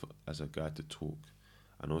good as a guy to talk,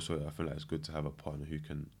 and also I feel like it's good to have a partner who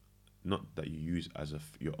can, not that you use as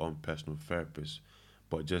your own personal therapist,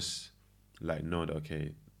 but just like know that,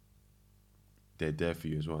 okay, they're there for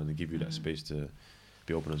you as well, and they give you that space to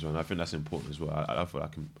be open as well. And I think that's important as well. I feel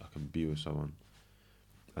like I can be with someone,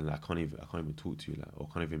 and I can't even talk to you, like, or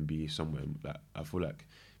can't even be somewhere. Like, I feel like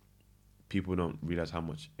people don't realize how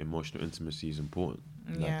much emotional intimacy is important.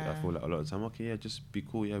 Like, I feel like a lot of the time, okay, yeah, just be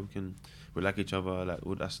cool, yeah, we like each other, like,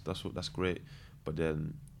 oh, that's great. But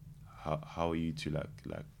then, how are you to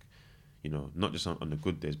like, you know, not just on the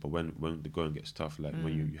good days, but when the going gets tough, like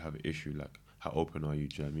when you have an issue, like, how open are you?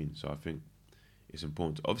 Do you know what I mean? So I think it's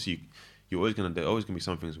important. Obviously, there's always gonna be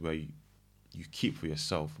some things where you keep for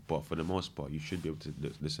yourself, but for the most part, you should be able to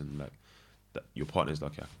listen. Like, that your partner's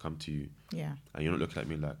like, okay, I can come to you. Yeah. And you're not looking at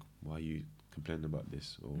me like, why are you complaining about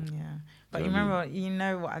this? Or, but you remember, you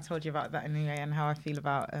know what I told you about that anyway, and how I feel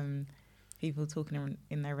about people talking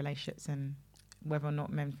in their relationships and whether or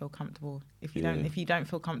not men feel comfortable. If you don't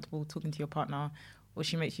feel comfortable talking to your partner, or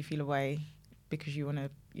she makes you feel away because you want to,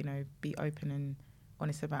 you know, be open and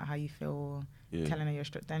honest about how you feel, or telling her you're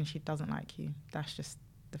strict, then she doesn't like you. That's just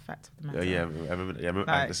the fact of the matter. I remember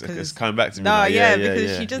like, it's coming back to me. No,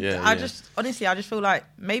 because she just, honestly, I just feel like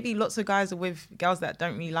maybe lots of guys are with girls that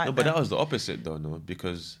don't really like them. But that was the opposite though, no?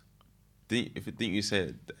 Because if you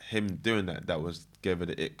said him doing that gave her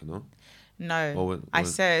the ick, no? No, I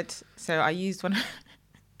said, so I used one.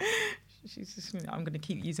 I'm going to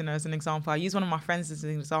keep using her as an example. I used one of my friends as an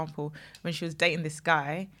example when she was dating this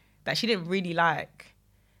guy that she didn't really like.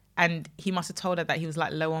 And he must have told her that he was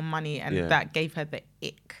like low on money, and that gave her the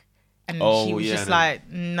ick. And she was just like,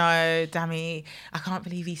 no, Dammy, I can't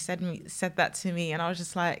believe he said that to me. And I was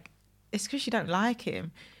just like, it's because you don't like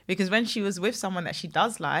him. Because when she was with someone that she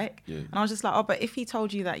does like, and I was just like, oh, but if he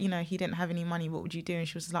told you that, you know, he didn't have any money, what would you do? And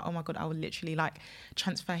she was just like, oh my God, I would literally like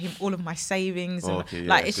transfer him all of my savings. And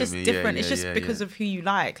like, it's just different. It's just because of who you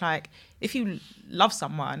like. Like, if you love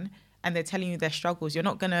someone and they're telling you their struggles, it's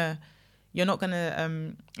not gonna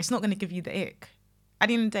give you the ick. At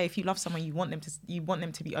the end of the day, if you love someone, you want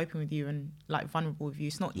them to be open with you and like vulnerable with you.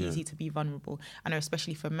 It's not easy to be vulnerable. I know,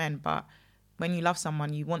 especially for men, but when you love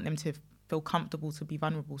someone, you want them to feel comfortable to be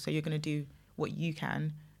vulnerable. So you're going to do what you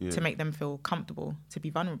can to make them feel comfortable to be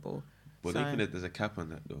vulnerable. But I think there's a cap on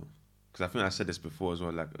that though, because I think I said this before as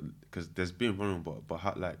well. Like, because there's being vulnerable, but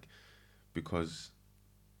how, like, because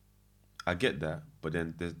I get that, but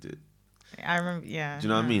then there's I remember, yeah. Do you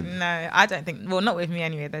know what I mean? No, I don't think. Well, not with me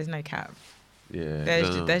anyway. There's no cap. Yeah.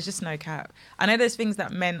 There's just no cap. I know there's things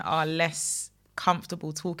that men are less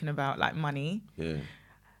comfortable talking about, like money. Yeah.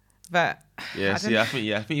 But I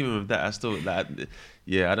think even with that, I still like.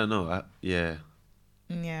 Yeah, I don't know. Yeah.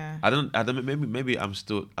 I don't. Maybe I'm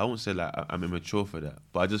still. I won't say like I'm immature for that,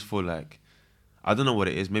 but I just feel like I don't know what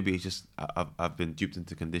it is. Maybe it's just I've been duped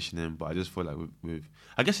into conditioning, but I just feel like with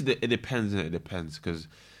I guess it depends. It depends because.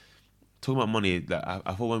 Talking about money, like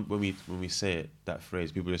I thought when we say it, that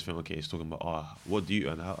phrase, people just think, okay, it's talking about, what do you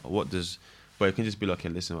and how, what does, but it can just be like, okay,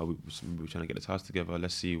 listen, we're trying to get this house together.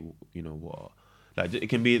 Let's see, you know what, like it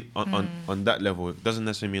can be on that level. It doesn't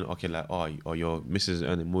necessarily mean okay, like or your missus is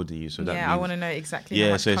earning more than you, so that means, I want to know exactly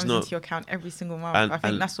how much comes into your account every single month. I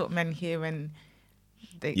think that's what men hear when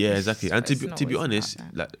they. Yeah, exactly. And to be honest,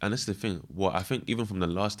 like, and that's the thing. What I think even from the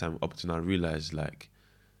last time up to now, I realized like.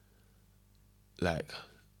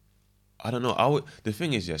 I don't know. The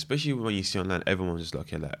thing is, especially when you see online, everyone's just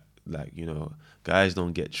like, okay, like you know, guys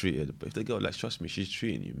don't get treated. But if the girl, like, trust me, she's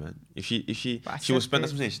treating you, man. If she will spend.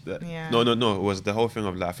 That's what I'm saying. No. It was the whole thing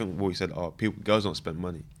of like, I think what you said. Girls don't spend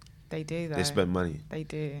money. They do. Though. They spend money. They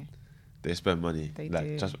do. They spend money. They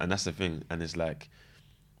do. And that's the thing. And it's like,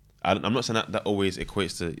 I'm not saying that always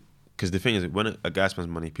equates to. Because the thing is, when a guy spends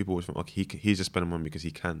money, people always think, okay, he's just spending money because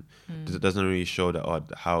he can. It doesn't really show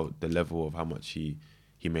that how the level of how much he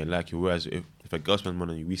may like you. Whereas if a girl spends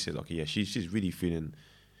money on you, we say, okay, yeah, she's really feeling,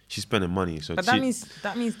 she's spending money. So but that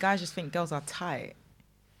means guys just think girls are tight.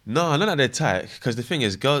 No, not that they're tight. Because the thing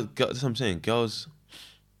is, girls, that's what I'm saying. Girls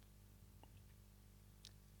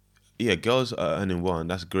are earning well, and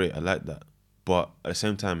that's great. I like that. But at the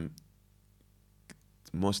same time,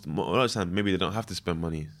 a lot of the time, maybe they don't have to spend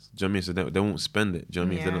money. Do you know what I mean? So they won't spend it. Do you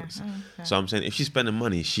know what I mean? Okay. So I'm saying, if she's spending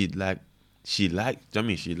money, she likes you. Do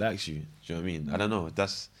you know what I mean? I don't know.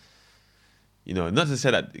 That's, you know, not to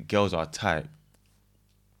say that girls are tight.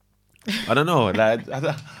 I don't know. Like I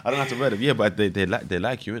don't have to word it. Yeah, but they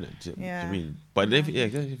like you, innit? Do you know what I mean? But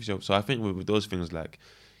so I think with those things, like,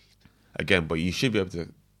 again, but you should be able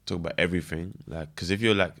to talk about everything, like, because if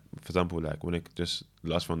you're like, for example, like when it just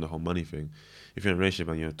last one, the whole money thing, if you're in a relationship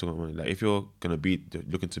and you're talking about money, like if you're gonna be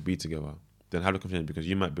looking to be together, then have the conversation, because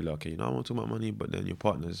you might be like, okay, you know, I want to talk about money, but then your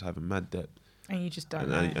partner's having mad debt, and you just don't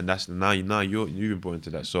know. And that's now you've been brought into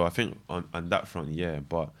that. So I think on that front,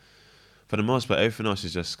 but for the most part, everything else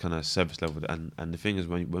is just kind of service level. And the thing is,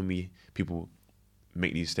 when people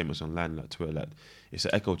make these statements online, like Twitter, like, it's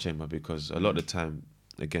an echo chamber, because a lot of the time,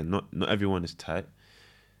 again, not everyone is tight.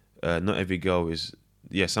 Not every girl is.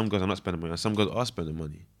 Yeah, some girls are not spending money, and some girls are spending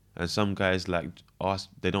money, and some guys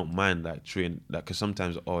they don't mind like treating, like, because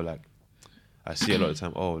sometimes like I see a lot of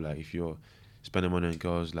the time, like if you're spending money on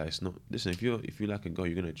girls, like, it's not, listen, if you like a girl,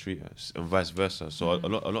 you're gonna treat her, and vice versa. So a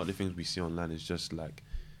lot of the things we see online is just like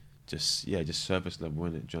just surface level,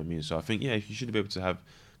 innit? Do you know what I mean? So I think you should be able to have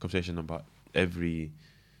conversation about everything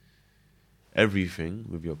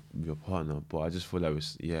with your partner, but I just feel like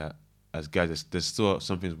as guys, there's still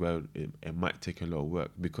some things where it might take a lot of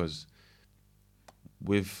work, because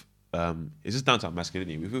with it's just down to our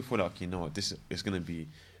masculinity. If we feel like, you know what, this is gonna be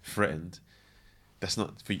threatened, that's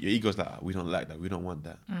not for your ego's, like, we don't like that, we don't want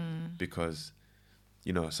that, because,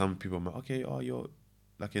 you know, some people might, okay, you're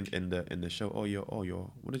like in the show,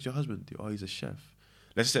 what does your husband do? He's a chef.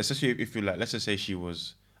 Let's say, especially if you like, let's just say she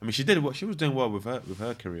was doing well with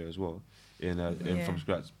her career as well, in from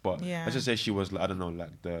scratch. But let's just say she was, like, I don't know,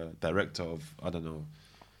 like the director of, I don't know,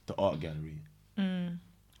 the art gallery,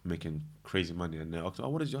 making crazy money, and they're asking,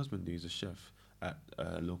 what does your husband do? He's a chef at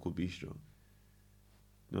a local bistro.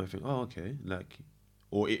 You know, I think, okay, like,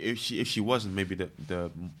 or if she wasn't, maybe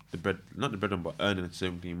the bread, not the bread, but earning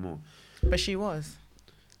something more. But she was.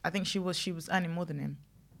 I think she was earning more than him.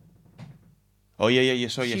 Oh yeah.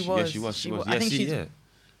 Sorry, she was. I think she's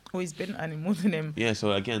always been earning more than him. Yeah.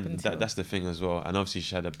 So again, that's the thing as well. And obviously,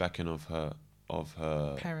 she had the backing of her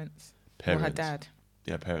parents. Or her dad.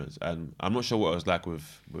 Yeah, parents. And I'm not sure what it was like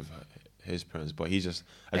with his parents, but they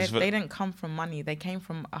didn't come from money. They came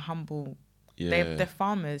from a humble. Yeah. They're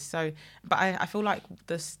farmers. So, but I feel like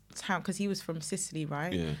this town, because he was from Sicily,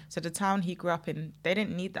 right? Yeah. So the town he grew up in, they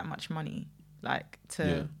didn't need that much money, like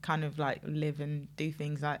to kind of like live and do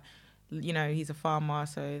things. Like, you know, he's a farmer,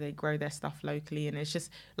 so they grow their stuff locally, and it's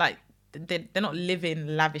just like they're not living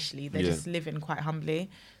lavishly. They're just living quite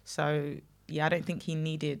humbly. So yeah, I don't think he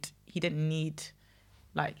didn't need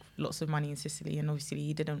like lots of money in Sicily, and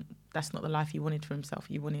obviously that's not the life he wanted for himself.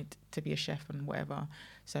 He wanted to be a chef and whatever,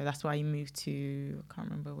 so that's why he moved to, I can't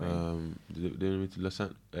remember where. Did they move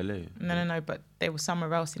to LA? No, but they were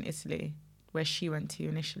somewhere else in Italy where she went to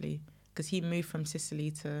initially, because he moved from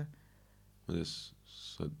Sicily to, was this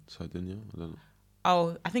Sardinia? I don't know.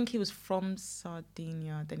 Oh, I think he was from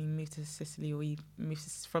Sardinia, then he moved to Sicily, or he moved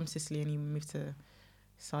from Sicily and he moved to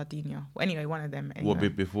Sardinia. Well, anyway, one of them. Anyway.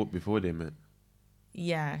 What, before they met?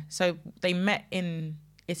 Yeah, so they met in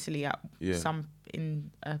Italy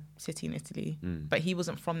in a city in Italy, but he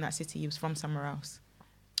wasn't from that city. He was from somewhere else.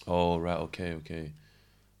 Oh right, okay.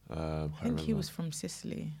 I think he was from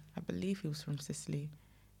Sicily. I believe he was from Sicily,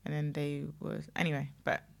 and then they were anyway.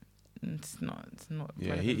 But it's not.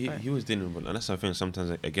 Yeah, he was dealing with, and that's the thing.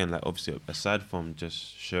 Sometimes, again, like obviously, aside from just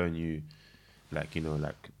showing you, like, you know,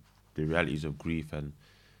 like the realities of grief, and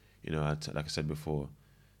you know, like I said before,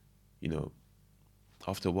 you know,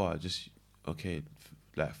 after a while, just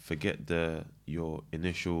like forget your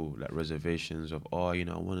initial like reservations of, oh, you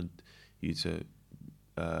know, I wanted you to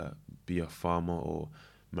be a farmer or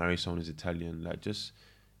marry someone who's Italian. Like, just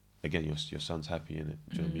again, your son's happy in it.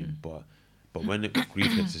 Do you know what I mean? But when it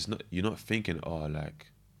grief hits, it's not, you're not thinking,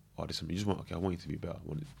 this. You just want, I want you to be better.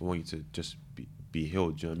 I want you to just be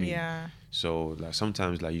healed. Do you know what I mean? Yeah. So like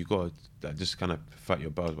sometimes like you gotta like just kind of fight your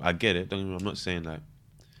battles. I get it. I'm not saying like,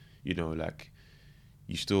 you know, like.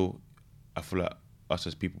 You still, I feel like us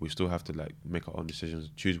as people, we still have to like make our own decisions,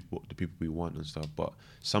 choose what the people we want and stuff. But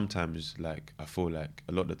sometimes, like, I feel like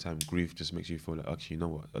a lot of the time, grief just makes you feel like, actually, you know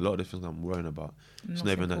what? A lot of the things I'm worrying about, it's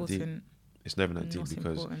never that deep. It's never that deep,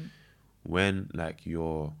 because when like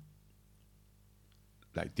you're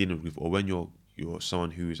like dealing with grief, or when you're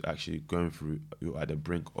someone who is actually going through, you're at the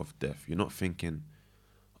brink of death, you're not thinking,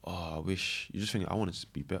 I wish, you just think, I want it to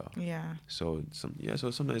be better. Yeah. So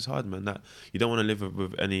sometimes it's hard, man. That you don't want to live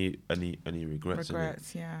with any regrets.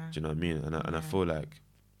 Regrets, yeah. Do you know what I mean? And I feel like,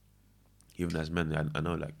 even as men, I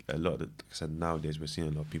know like a lot of, like I said, nowadays we're seeing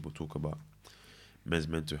a lot of people talk about men's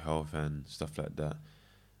mental health and stuff like that.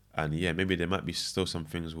 And yeah, maybe there might be still some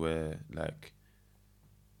things where like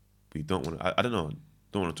we don't want to, I don't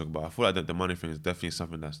want to talk about. I feel like the money thing is definitely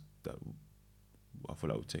something that I feel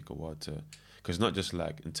like would take a while to. Because not just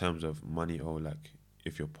like in terms of money, or like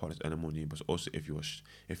if your partner's earning money, but also if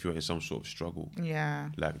you're in some sort of struggle. Yeah.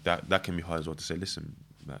 Like that can be hard as well to say, listen,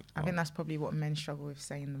 like, I think that's probably what men struggle with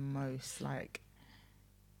saying the most. Like,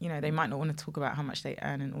 you know, they might not want to talk about how much they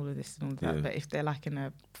earn and all of this and all that, but if they're like in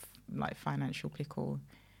a like financial pickle,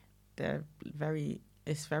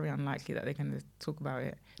 it's very unlikely that they're going to talk about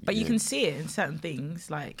it. But you can see it in certain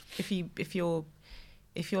things. Like if you're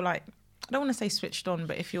like, I don't want to say switched on,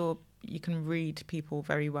 but if you can read people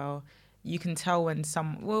very well, you can tell when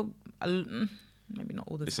maybe not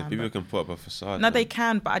all the time. People can put up a facade. No, they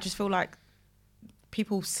can, but I just feel like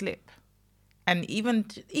people slip. And even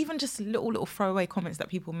just little throwaway comments that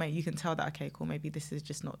people make, you can tell that, okay, cool, maybe this is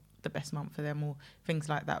just not the best month for them, or things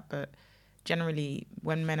like that. But generally,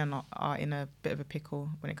 when men are in a bit of a pickle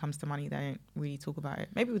when it comes to money, they don't really talk about it.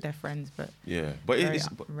 Maybe with their friends, but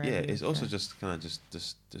it's also just kind of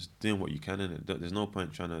just doing what you can in it. There's no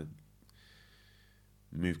point trying to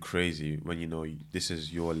move crazy when you know this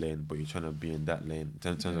is your lane, but you're trying to be in that lane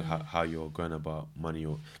in terms of how you're going about money.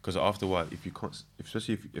 Or because after a while, if you can't,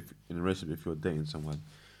 especially if in a relationship, if you're dating someone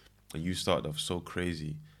and you start off so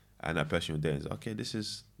crazy, and that person you're dating is okay,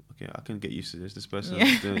 I can get used to this person,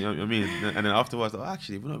 you know what I mean? And then afterwards,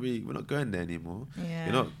 actually we're not going there anymore.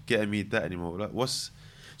 You're not getting me that anymore. Like, do you know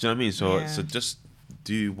what I mean? So just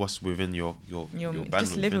do what's within your bandwidth.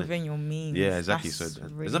 Just live within your means. Yeah, exactly. That's so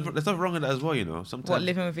there's nothing wrong with that as well, you know. Sometimes what,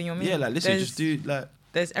 living within your means? Yeah, like listen, just do like.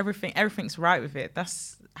 There's everything's right with it.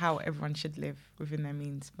 That's how everyone should live, within their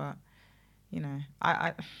means. But you know,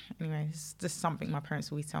 I anyway, it's just something my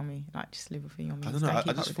parents always tell me, like, just live within your means. I don't know.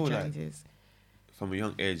 I just feel like from a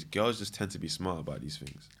young age, girls just tend to be smart about these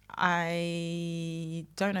things. I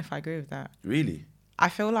don't know if I agree with that. Really? I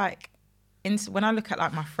feel like when I look at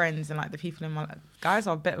like my friends and like the people in my life, guys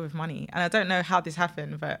are better with money, and I don't know how this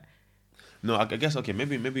happened, but no, I guess okay,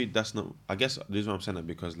 maybe that's not. I guess the reason why I'm saying that,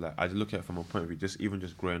 because like I look at it from a point of view,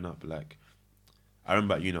 just growing up, like I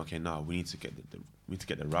remember, okay, now we need to get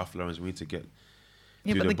the Ralph Laurens, we need to get.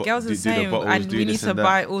 Yeah, but the girls are the same, and we need to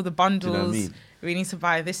buy all the bundles. Do you know what I mean? We need to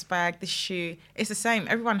buy this bag, this shoe. It's the same.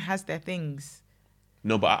 Everyone has their things.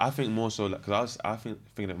 No, but I think more so, like, because I think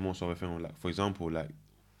that more so of a thing, like, for example, like,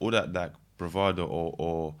 all that, like, bravado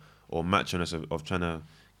or matchiness of trying to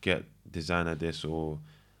get designer this or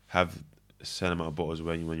have a certain amount of bottles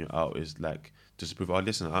when you're out is like just to prove,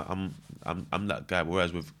 listen, I'm that guy.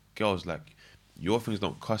 Whereas with girls, like, your things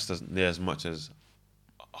don't cost us near as much as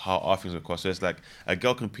how our things would cost. So it's like a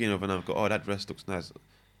girl competing with another, go, that dress looks nice,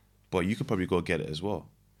 but you could probably go get it as well.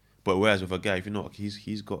 But whereas with a guy, if you know,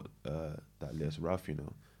 he's got that latest Ralph,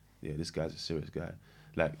 yeah, this guy's a serious guy.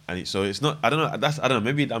 Like, and so it's not. I don't know.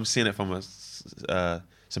 Maybe I'm seeing it from a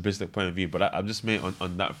simplistic point of view, but I'm just made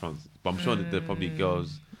on that front. But I'm sure that there are probably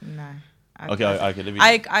girls. No. Okay. Let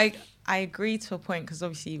me. I agree to a point, because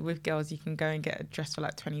obviously with girls you can go and get a dress for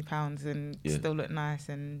like £20 and still look nice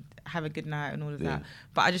and have a good night and all of that.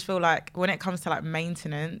 But I just feel like when it comes to like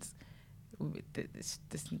maintenance, the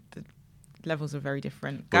levels are very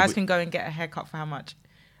different. Guys can go and get a haircut for how much?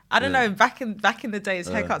 I don't know. Back in the days,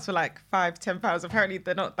 haircuts were like £5-10. Apparently,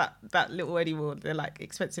 they're not that little anymore. They're like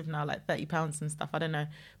expensive now, like £30 and stuff. I don't know.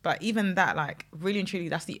 But even that, like, really and truly,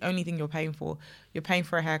 that's the only thing you're paying for. You're paying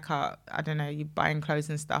for a haircut. I don't know. You're buying clothes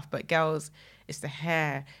and stuff. But girls, it's the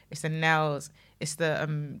hair, it's the nails, it's the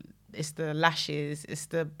lashes, it's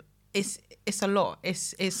a lot.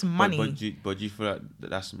 It's money. But do you feel like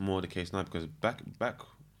that's more the case now? Because back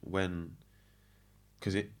when.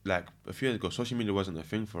 Because it, like, a few years ago, social media wasn't a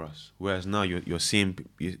thing for us. Whereas now you're seeing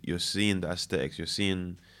the aesthetics, you're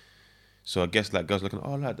seeing. So I guess like girls looking,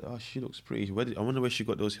 she looks pretty. I wonder where she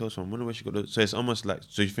got those heels from. I wonder where she got those. So it's almost like,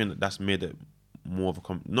 so you think that's made it more of a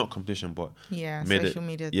not competition, but social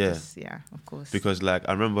media. Yeah, of course. Because like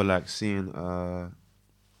I remember like seeing on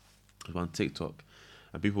TikTok.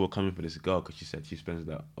 And people were coming for this girl because she said she spends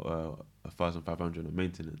like 1,500 on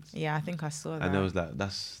maintenance. Yeah, I think I saw that. And I was like,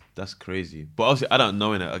 that's crazy. But obviously, I don't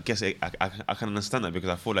know in it. I guess I can understand that, because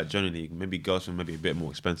I feel like generally maybe girls are maybe a bit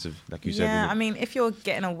more expensive, like you said. Yeah, I mean, if you're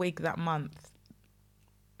getting a wig that month,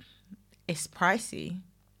 it's pricey.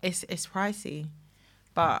 It's pricey.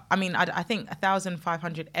 But I mean, I think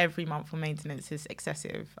 1,500 every month for maintenance is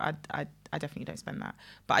excessive. I definitely don't spend that.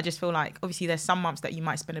 But I just feel like obviously there's some months that you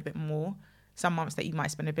might spend a bit more. Some months that you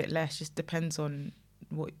might spend a bit less. Just depends on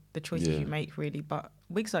what the choices you make, really. But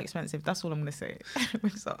wigs are expensive. That's all I'm gonna say.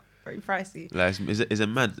 Wigs are very pricey. Like, is it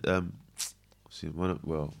mad? I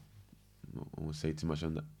won't say too much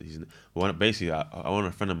on that. Basically,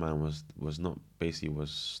 a friend of mine was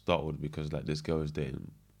startled because like this girl was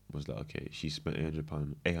dating was like, okay, she spent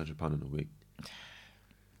 £800 on a wig.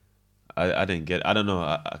 I didn't get. I don't know.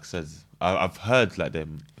 I said I've heard like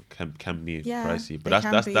them can be pricey, but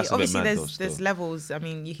that's a bit mad. Obviously, there's levels. I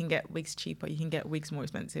mean, you can get wigs cheaper, you can get wigs more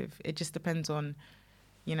expensive. It just depends on,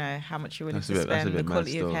 how much you're willing to spend, the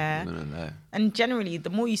quality of hair, and generally, the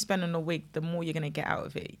more you spend on a wig, the more you're gonna get out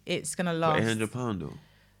of it. It's gonna last. £800 though.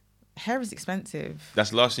 Hair is expensive.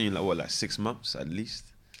 That's lasting you like 6 months at least.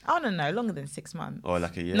 I don't know, longer than 6 months. Or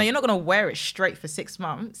like a year. No, you're not gonna wear it straight for 6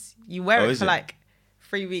 months. You wear it for like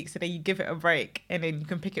 3 weeks, and then you give it a break, and then you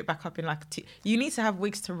can pick it back up in like 2. You need to have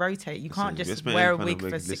wigs to rotate. You can't just wear a wig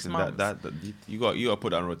for 6 months. You got to put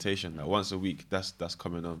that on rotation. Like once a week, that's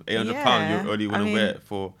coming on. £800, you only want to wear it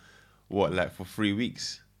for what, like for 3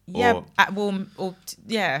 weeks? Yeah,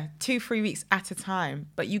 2-3 weeks at a time.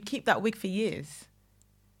 But you keep that wig for years.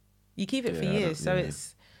 You keep it for years, so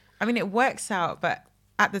it's. I mean, it works out, but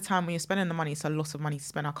at the time when you're spending the money, it's a lot of money to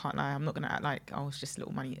spend. I can't lie. I'm not going to act like, it's just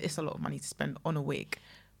little money. It's a lot of money to spend on a wig.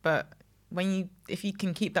 But if you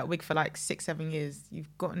can keep that wig for like 6-7 years,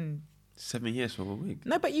 you've gotten... 7 years for a wig?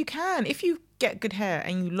 No, but you can. If you get good hair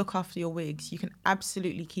and you look after your wigs, you can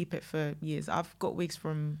absolutely keep it for years. I've got wigs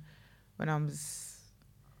from when I was...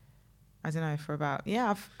 I don't know, for about...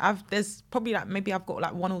 Yeah, there's probably like... Maybe I've got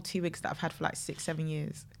like 1 or 2 wigs that I've had for like 6-7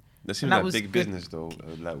 years. That seems like big business though,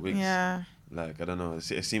 like wigs. Yeah. Like, I don't know.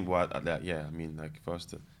 It seemed I mean, like for us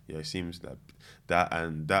to, it seems like that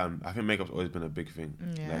and I think makeup's always been a big thing.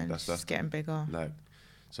 Yeah, like, that's getting bigger. Like,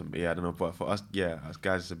 I don't know. But for us, as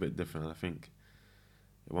guys, it's a bit different. I think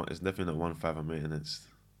it's definitely not 1.5 a maintenance.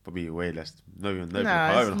 Probably way less. Not even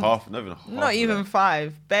half. Not even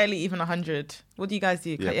 5. Barely even 100. What do you guys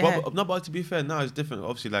do? Cut your hair? But to be fair, now it's different.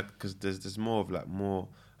 Obviously, like because there's more of like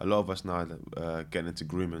a lot of us now getting into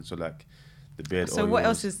grooming. So like. The beard so oils. What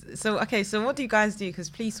else is so what do you guys do? Because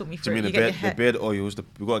please talk me through it. The beard oils,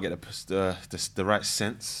 we gotta get the right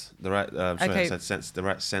scents, the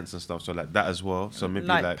right scents and stuff. So like that as well. So maybe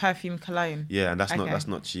like perfume, cologne. Yeah, and that's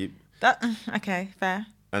not cheap. Okay, fair.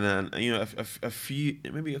 And then a few,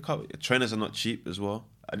 maybe a couple trainers are not cheap as well.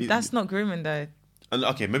 That's not grooming though. And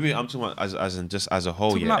okay, maybe I'm talking about as in just as a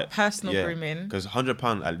whole. Talking about personal grooming. Because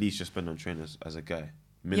 £100 at least you spend on trainers as a guy.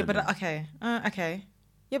 Minimum. Yeah, but okay.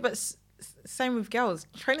 Yeah, but same with girls.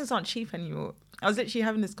 Trainers aren't cheap anymore. I was literally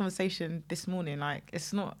having this conversation this morning. Like,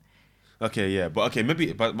 it's not. Okay, yeah, but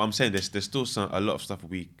I'm saying there's still a lot of stuff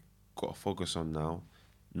we got to focus on now.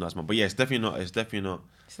 Not as much, but yeah, it's definitely not.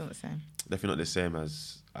 It's not the same. Definitely not the same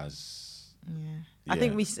as. Yeah. I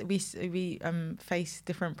think we face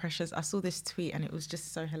different pressures. I saw this tweet and it was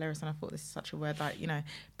just so hilarious, and I thought this is such a word. Like,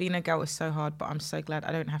 being a girl is so hard, but I'm so glad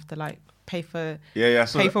I don't have to like pay for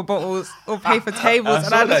bottles or pay for tables.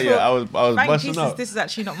 I was busting up. This is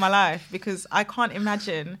actually not my life, because I can't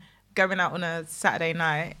imagine going out on a Saturday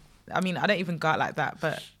night. I mean, I don't even go out like that,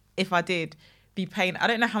 but if I did, be paying. I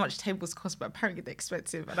don't know how much tables cost, but apparently they're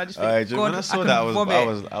expensive. And I just think, God, when I saw that,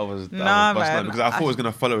 I was busting up, because I thought it was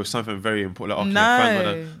gonna follow with something very important.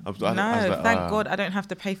 Like, thank God I don't have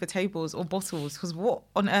to pay for tables or bottles, because what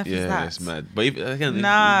on earth is that? Yeah, it's mad. But again,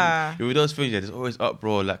 with those things, there's always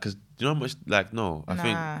uproar. Like, because do you know how much? Like, no, I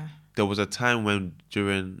think there was a time when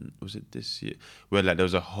was it this year, where like there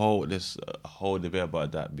was a whole debate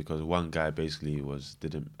about that, because one guy basically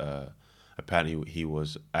apparently he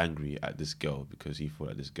was angry at this girl because he thought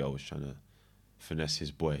that this girl was trying to finesse his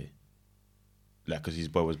boy, like, because his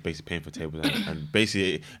boy was basically paying for tables, and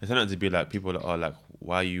basically it turned out to be like people that are like,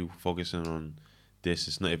 why are you focusing on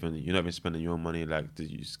this? You're not even spending your money, like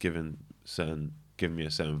you're just giving me a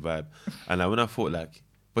certain vibe. And like, when I thought like,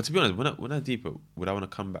 but to be honest, when I deep it, would I want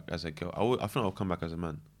to come back as a girl? I think I'll come back as a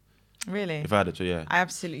man. Really? If I had to, yeah. I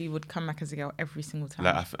absolutely would come back as a girl every single time.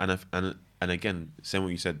 Like, and again, same what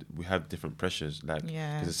you said, we have different pressures. Like,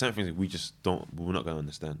 because there's certain things that we're not going to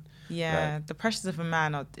understand. Yeah, like, the pressures of a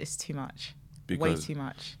man is too much. Way too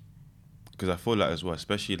much. Because I feel like as well,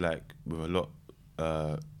 especially like with a lot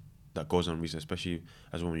that goes on recently, especially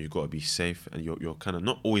as a woman, you've got to be safe, and you're kind of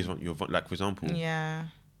not always like, for example. Yeah.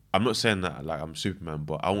 I'm not saying that like I'm Superman,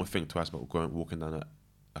 but I won't think twice about walking down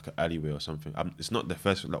like an alleyway or something. It's not the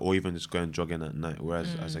first, like, or even just going jogging at night.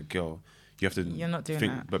 Whereas as a girl, you have to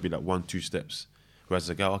think, but be like 1-2 steps. Whereas as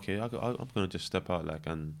a girl, okay, I'm gonna just step out, like,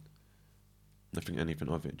 and not think anything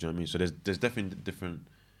of it. Do you know what I mean? So there's definitely different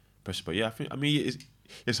pressure. But yeah, I mean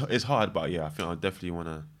it's hard, but yeah, I think I definitely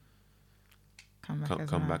wanna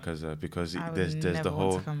come back as a, because there's the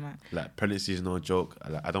whole like, pregnancy is no joke.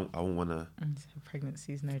 Like, I won't wanna.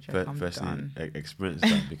 Pregnancy is no joke. I'm done. Experience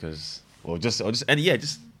that, because or just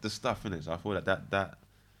the stuff in it. So I feel like that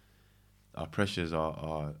our pressures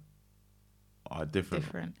are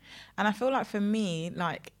different. And I feel like for me,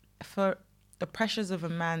 like, for the pressures of a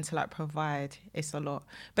man to like provide, it's a lot.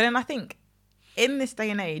 But then I think in this day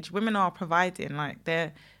and age, women are providing. Like,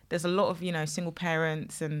 there's a lot of single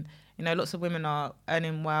parents, and lots of women are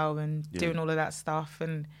earning well and doing all of that stuff.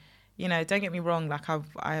 And don't get me wrong, like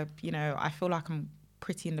I feel like I'm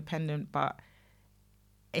pretty independent, but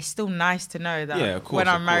it's still nice to know that when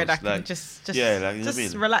I'm married, I can just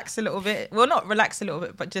relax a little bit. Well, not relax a little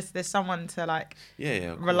bit, but just there's someone to like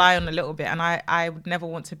rely on a little bit. And I would never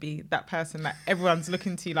want to be that person that everyone's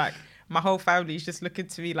looking to. Like, my whole family's just looking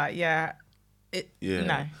to me like,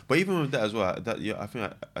 no. But even with that as well, I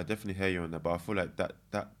think I definitely hear you on that. But I feel like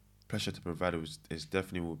that pressure to provide is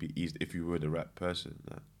definitely will be eased if you were the right person.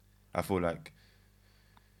 I feel like.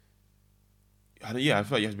 I feel like you have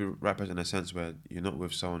to be the right person in a sense where you're not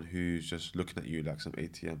with someone who's just looking at you like some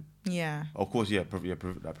ATM. Yeah. Of course,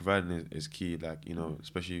 providing is key. Like,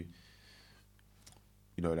 especially,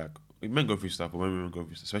 like, men go through stuff, but when women go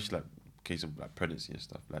through stuff, especially like case of like pregnancy and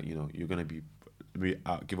stuff, like, you're gonna be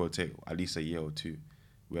out, give or take, at least a year or two,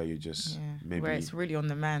 where you just maybe where it's really on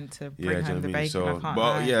the man to bring home the bacon. So, I can't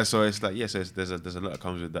lie. So it's like so there's a lot that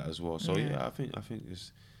comes with that as well. So I think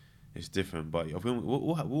it's different, but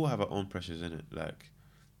we'll have our own pressures in it, like,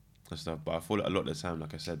 and stuff. But I feel like a lot of the time,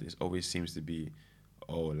 like I said, it always seems to be,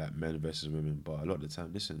 like, men versus women. But a lot of the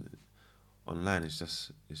time, listen, online it's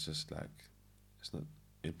just like, it's not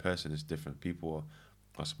in person. It's different. People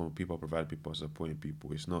are supporting people, providing people, are supporting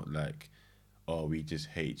people. It's not like, we just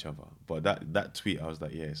hate each other. But that tweet, I was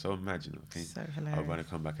like, so imagine, okay, so hilarious. I want to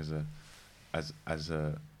come back as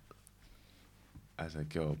a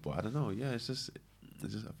girl, but I don't know. Yeah, it's just I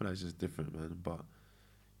feel like it's just different, man. But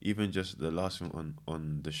even just the last thing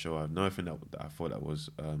on the show, another thing that I thought that was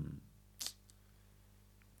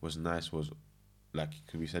nice was, like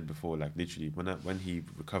we said before, like, literally when he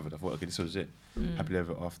recovered, I thought, okay, this was it. Happily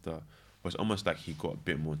ever after. Was almost like he got a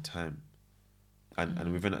bit more time,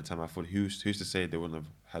 and within that time, I thought, who's to say they wouldn't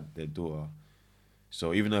have had their daughter?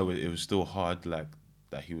 So even though it was still hard, like,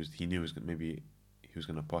 that he knew it was maybe was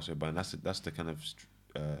gonna pass away. But that's the kind of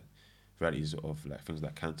realities of like things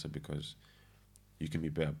like cancer, because you can be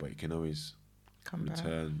better, but you can always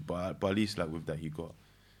return. But at least like with that, he got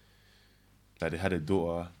like they had a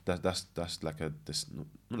daughter. That's like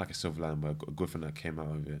not like a silver line, but a good thing that came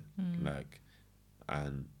out of it. Like,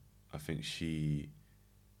 and I think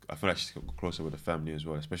I feel like she's got closer with the family as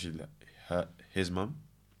well, especially like his mum.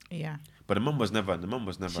 Yeah. But the mum was never.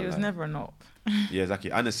 She was never an op. Yeah,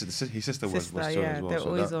 exactly. And his sister was yeah, as well. They're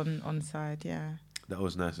always on side. Yeah. That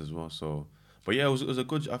was nice as well. So, but yeah, it was a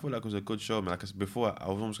good. I feel like it was a good show, man. Like I said before, I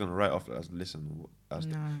was almost gonna write off. Listen,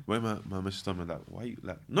 when my missus told me like, why you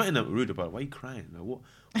like not in a rude about, why are you crying? Like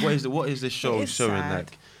what is this show showing? Sad.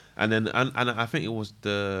 Like, and then and I think it was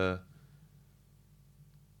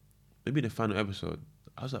maybe the final episode.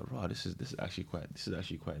 I was like, "Raw, this is actually quite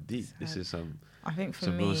deep. Sad. This is some." I think for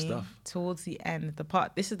me, stuff. Towards the end,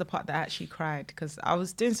 this is the part that I actually cried, because I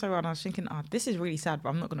was doing so well and I was thinking, this is really sad, but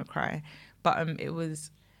I'm not gonna cry. But it was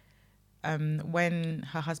when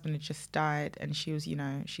her husband had just died, and she was,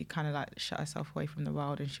 she kind of like shut herself away from the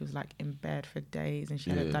world, and she was like in bed for days, and she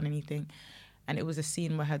hadn't done anything. And it was a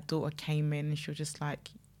scene where her daughter came in, and she was just like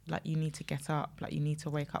you need to get up, like you need to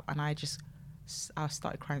wake up, and I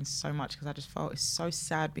started crying so much, because I just felt it's so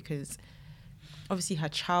sad, because obviously her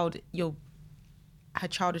child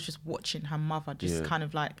is just watching her mother just kind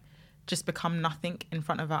of like just become nothing in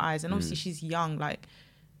front of her eyes, and obviously she's young, like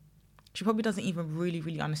she probably doesn't even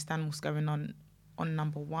really understand what's going on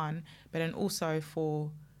number one, but then also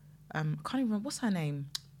for I can't even remember what's her name.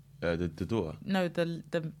 The daughter. No, the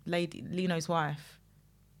lady, Lino's wife.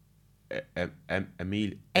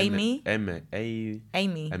 Amy. Amy. Amelia.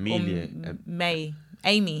 May.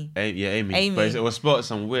 Amy. Amy. But it was spelled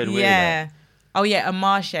some weird way. Yeah. Like. Oh yeah,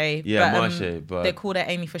 Amarche. Yeah, Amarche. But they called her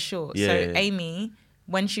Amy for short. Yeah, so Amy,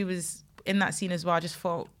 when she was in that scene as well, I just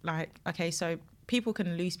felt like, okay, so people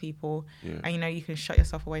can lose people, and you can shut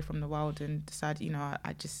yourself away from the world and decide,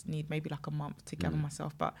 I just need maybe like a month to gather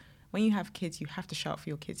myself. But when you have kids, you have to show up for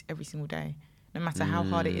your kids every single day, no matter how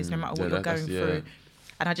hard it is, no matter what you're going through.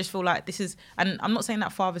 And I just feel like this is, and I'm not saying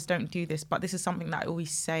that fathers don't do this, but this is something that I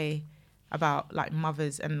always say about like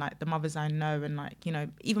mothers, and like the mothers I know, and like,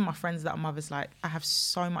 even my friends that are mothers, like I have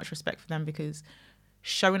so much respect for them, because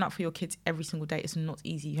showing up for your kids every single day is not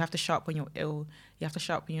easy. You have to show up when you're ill. You have to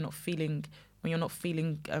show up when you're not feeling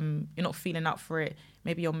up for it.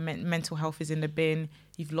 Maybe your mental health is in the bin.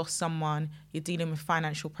 You've lost someone. You're dealing with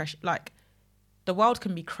financial pressure. Like, the world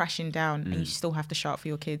can be crashing down, and you still have to show up for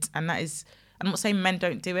your kids. And that is, I'm not saying men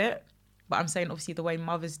don't do it, but I'm saying obviously the way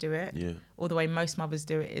mothers do it, or the way most mothers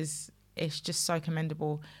do it, it's just so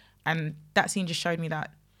commendable. And that scene just showed me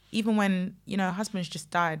that even when, her husband's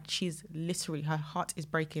just died, she's literally, her heart is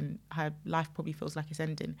breaking. Her life probably feels like it's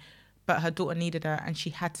ending, but her daughter needed her, and she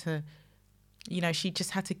had to, she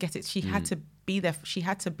just had to get it. She had to be there. She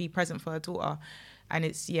had to be present for her daughter. And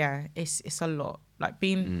it's a lot. Like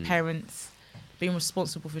being parents, being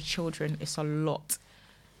responsible for children, it's a lot.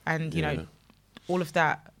 And, all of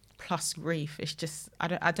that plus grief, it's just,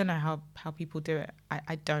 I don't know how people do it.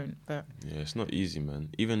 I don't, but yeah, it's not easy, man.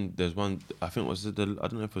 Even there's one, I think I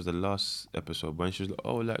don't know if it was the last episode, when she was like,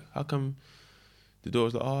 oh, like how come the daughter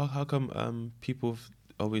was like, oh, how come people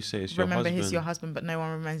always say it's your husband. Remember he's your husband, but no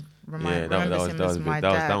one remembers him as my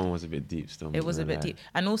dad. That one was a bit deep still. It was a bit deep.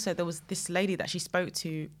 And also there was this lady that she spoke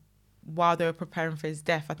to while they were preparing for his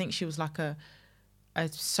death. I think she was like a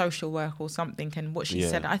social worker or something, and what she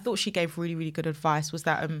said, I thought she gave really, really good advice, was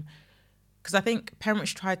that because I think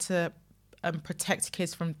parents try to protect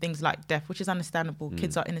kids from things like death, which is understandable.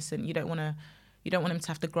 Kids are innocent. You don't want them to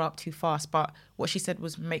have to grow up too fast. But what she said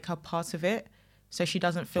was make her part of it, so she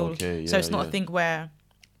doesn't feel. So it's not a thing where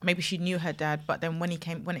maybe she knew her dad, but then when it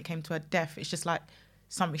came to her death, it's just like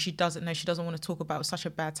something she doesn't know. She doesn't want to talk about. It was such a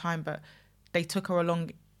bad time, but they took her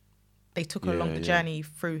along. They took her along the journey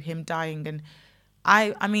through him dying, and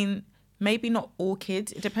I mean, maybe not all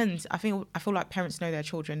kids. It depends. I feel like parents know their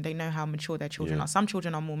children. They know how mature their children are. Some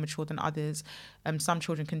children are more mature than others. Some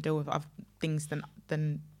children can deal with other things than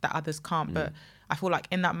that others can't. But I feel like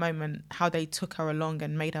in that moment, how they took her along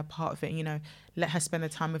and made her part of it, let her spend the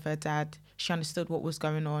time with her dad. She understood what was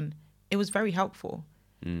going on. It was very helpful.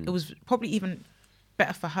 It was probably even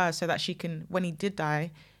better for her, so that she can, when he did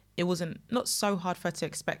die, it wasn't not so hard for her to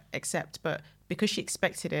accept, but because she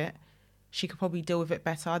expected it, she could probably deal with it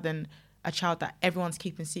better than a child that everyone's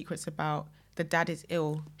keeping secrets about. The dad is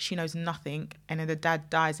ill, she knows nothing, and then the dad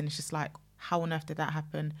dies, and it's just like, how on earth did that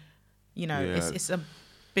happen? It's a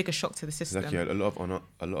bigger shock to the system. Exactly. A lot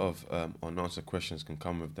of unanswered questions can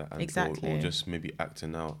come with that, and or just maybe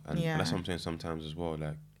acting out, and that's what I'm saying sometimes as well.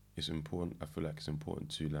 Like, it's important. I feel like it's important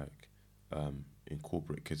to like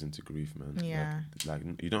incorporate kids into grief, man. Yeah. Like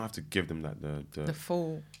you don't have to give them like the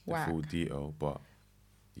full whack. full detail, but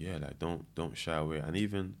yeah, like don't shy away. And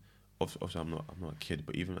even obviously I'm not a kid,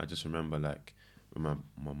 but even I just remember like when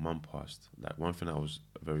my mum passed, like one thing I was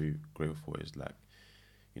very grateful for is like,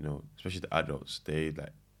 you know, especially the adults, they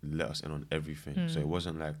like let us in on everything. So it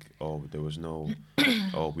wasn't like, oh, there was no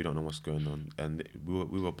oh, we don't know what's going on. And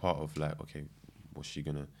we were part of like, okay,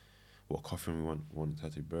 what coffin we wanted her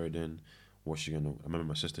to be buried in, what's she gonna, I remember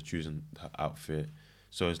my sister choosing her outfit.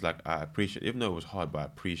 So it's like, I appreciate, even though it was hard, but I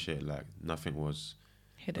appreciate like nothing was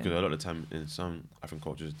hidden. Because a lot of the time in some African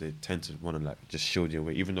cultures, they tend to want to like just shield you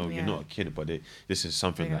away, even though you're not a kid, but this is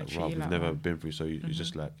something like, wow, we've never been through. So it's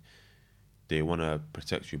just like, they want to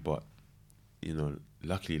protect you. But, you know,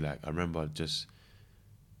 luckily, like I remember just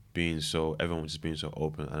everyone was just being so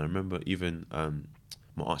open. And I remember even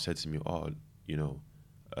my aunt said to me, oh, you know,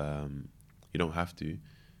 you don't have to,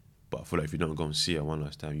 but I feel like if you don't go and see her one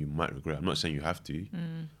last time, you might regret it. I'm not saying you have to,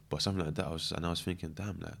 but something like that. I was thinking,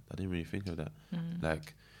 damn, like I didn't really think of that.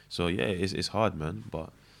 Like, so yeah, it's hard, man.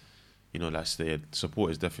 But you know, like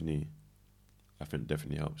support is definitely, I think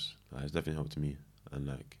definitely helps. It's definitely helped me. And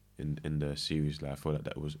like in the series, like I feel like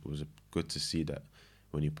that was good to see that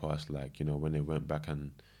when he passed. Like, you know, when they went back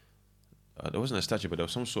and there wasn't a statue, but there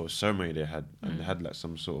was some sort of ceremony they had, and they had like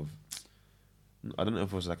some sort of, I don't know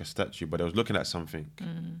if it was like a statue, but I was looking at something.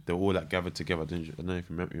 They were all like gathered together. I don't know if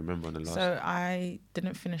you remember on the last. So I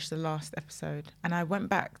didn't finish the last episode, and I went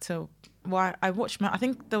back to, I watched I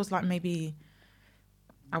think there was like maybe,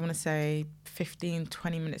 I want to say 15,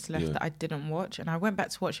 20 minutes left that I didn't watch, and I went back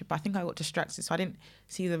to watch it, but I think I got distracted, so I didn't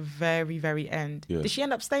see the very, very end. Yeah. Did she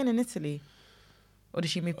end up staying in Italy? Or did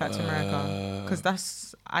she move back to America?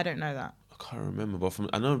 Because I don't know that. I can't remember, but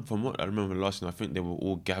from what I remember last time, I think they were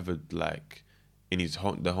all gathered like in the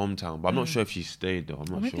hometown, but I'm not sure if she stayed though. I'm not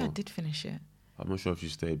sure. Maybe I did finish it. I'm not sure if she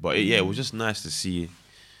stayed, but it was just nice to see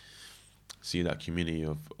that community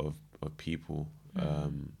of people,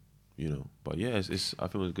 you know. But yeah, it's I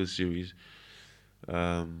think it was a good series.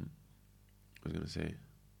 I was gonna say,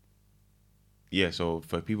 yeah. So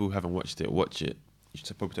for people who haven't watched it, watch it. You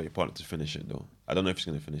should probably tell your partner to finish it though. I don't know if he's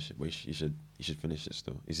gonna finish it, but he should finish it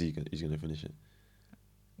still. He's gonna finish it.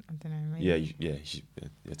 I don't know. Maybe. Yeah.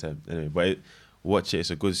 Tell him. Anyway, but watch it. It's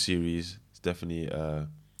a good series. It's definitely. I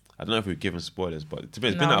don't know if we've given spoilers, but it's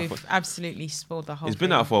been out for. We've absolutely spoiled the whole. It's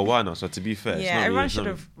been out for a while now, so to be fair, everyone should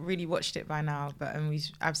have really watched it by now. But we've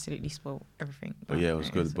absolutely spoiled everything. But yeah, it was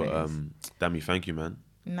good. But Dami, thank you, man.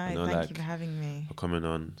 No, thank you for having me. For coming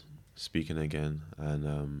on, speaking again,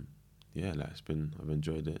 and yeah, like I've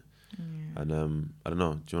enjoyed it. Yeah. And I don't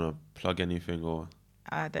know, do you want to plug anything or?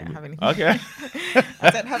 I don't have anything. Okay. I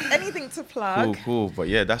don't have anything to plug. Cool. But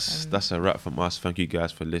yeah, that's a wrap from us. Thank you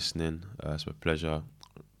guys for listening. It's a pleasure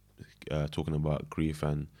talking about grief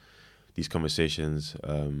and these conversations.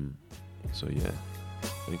 So yeah,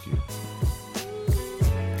 thank you.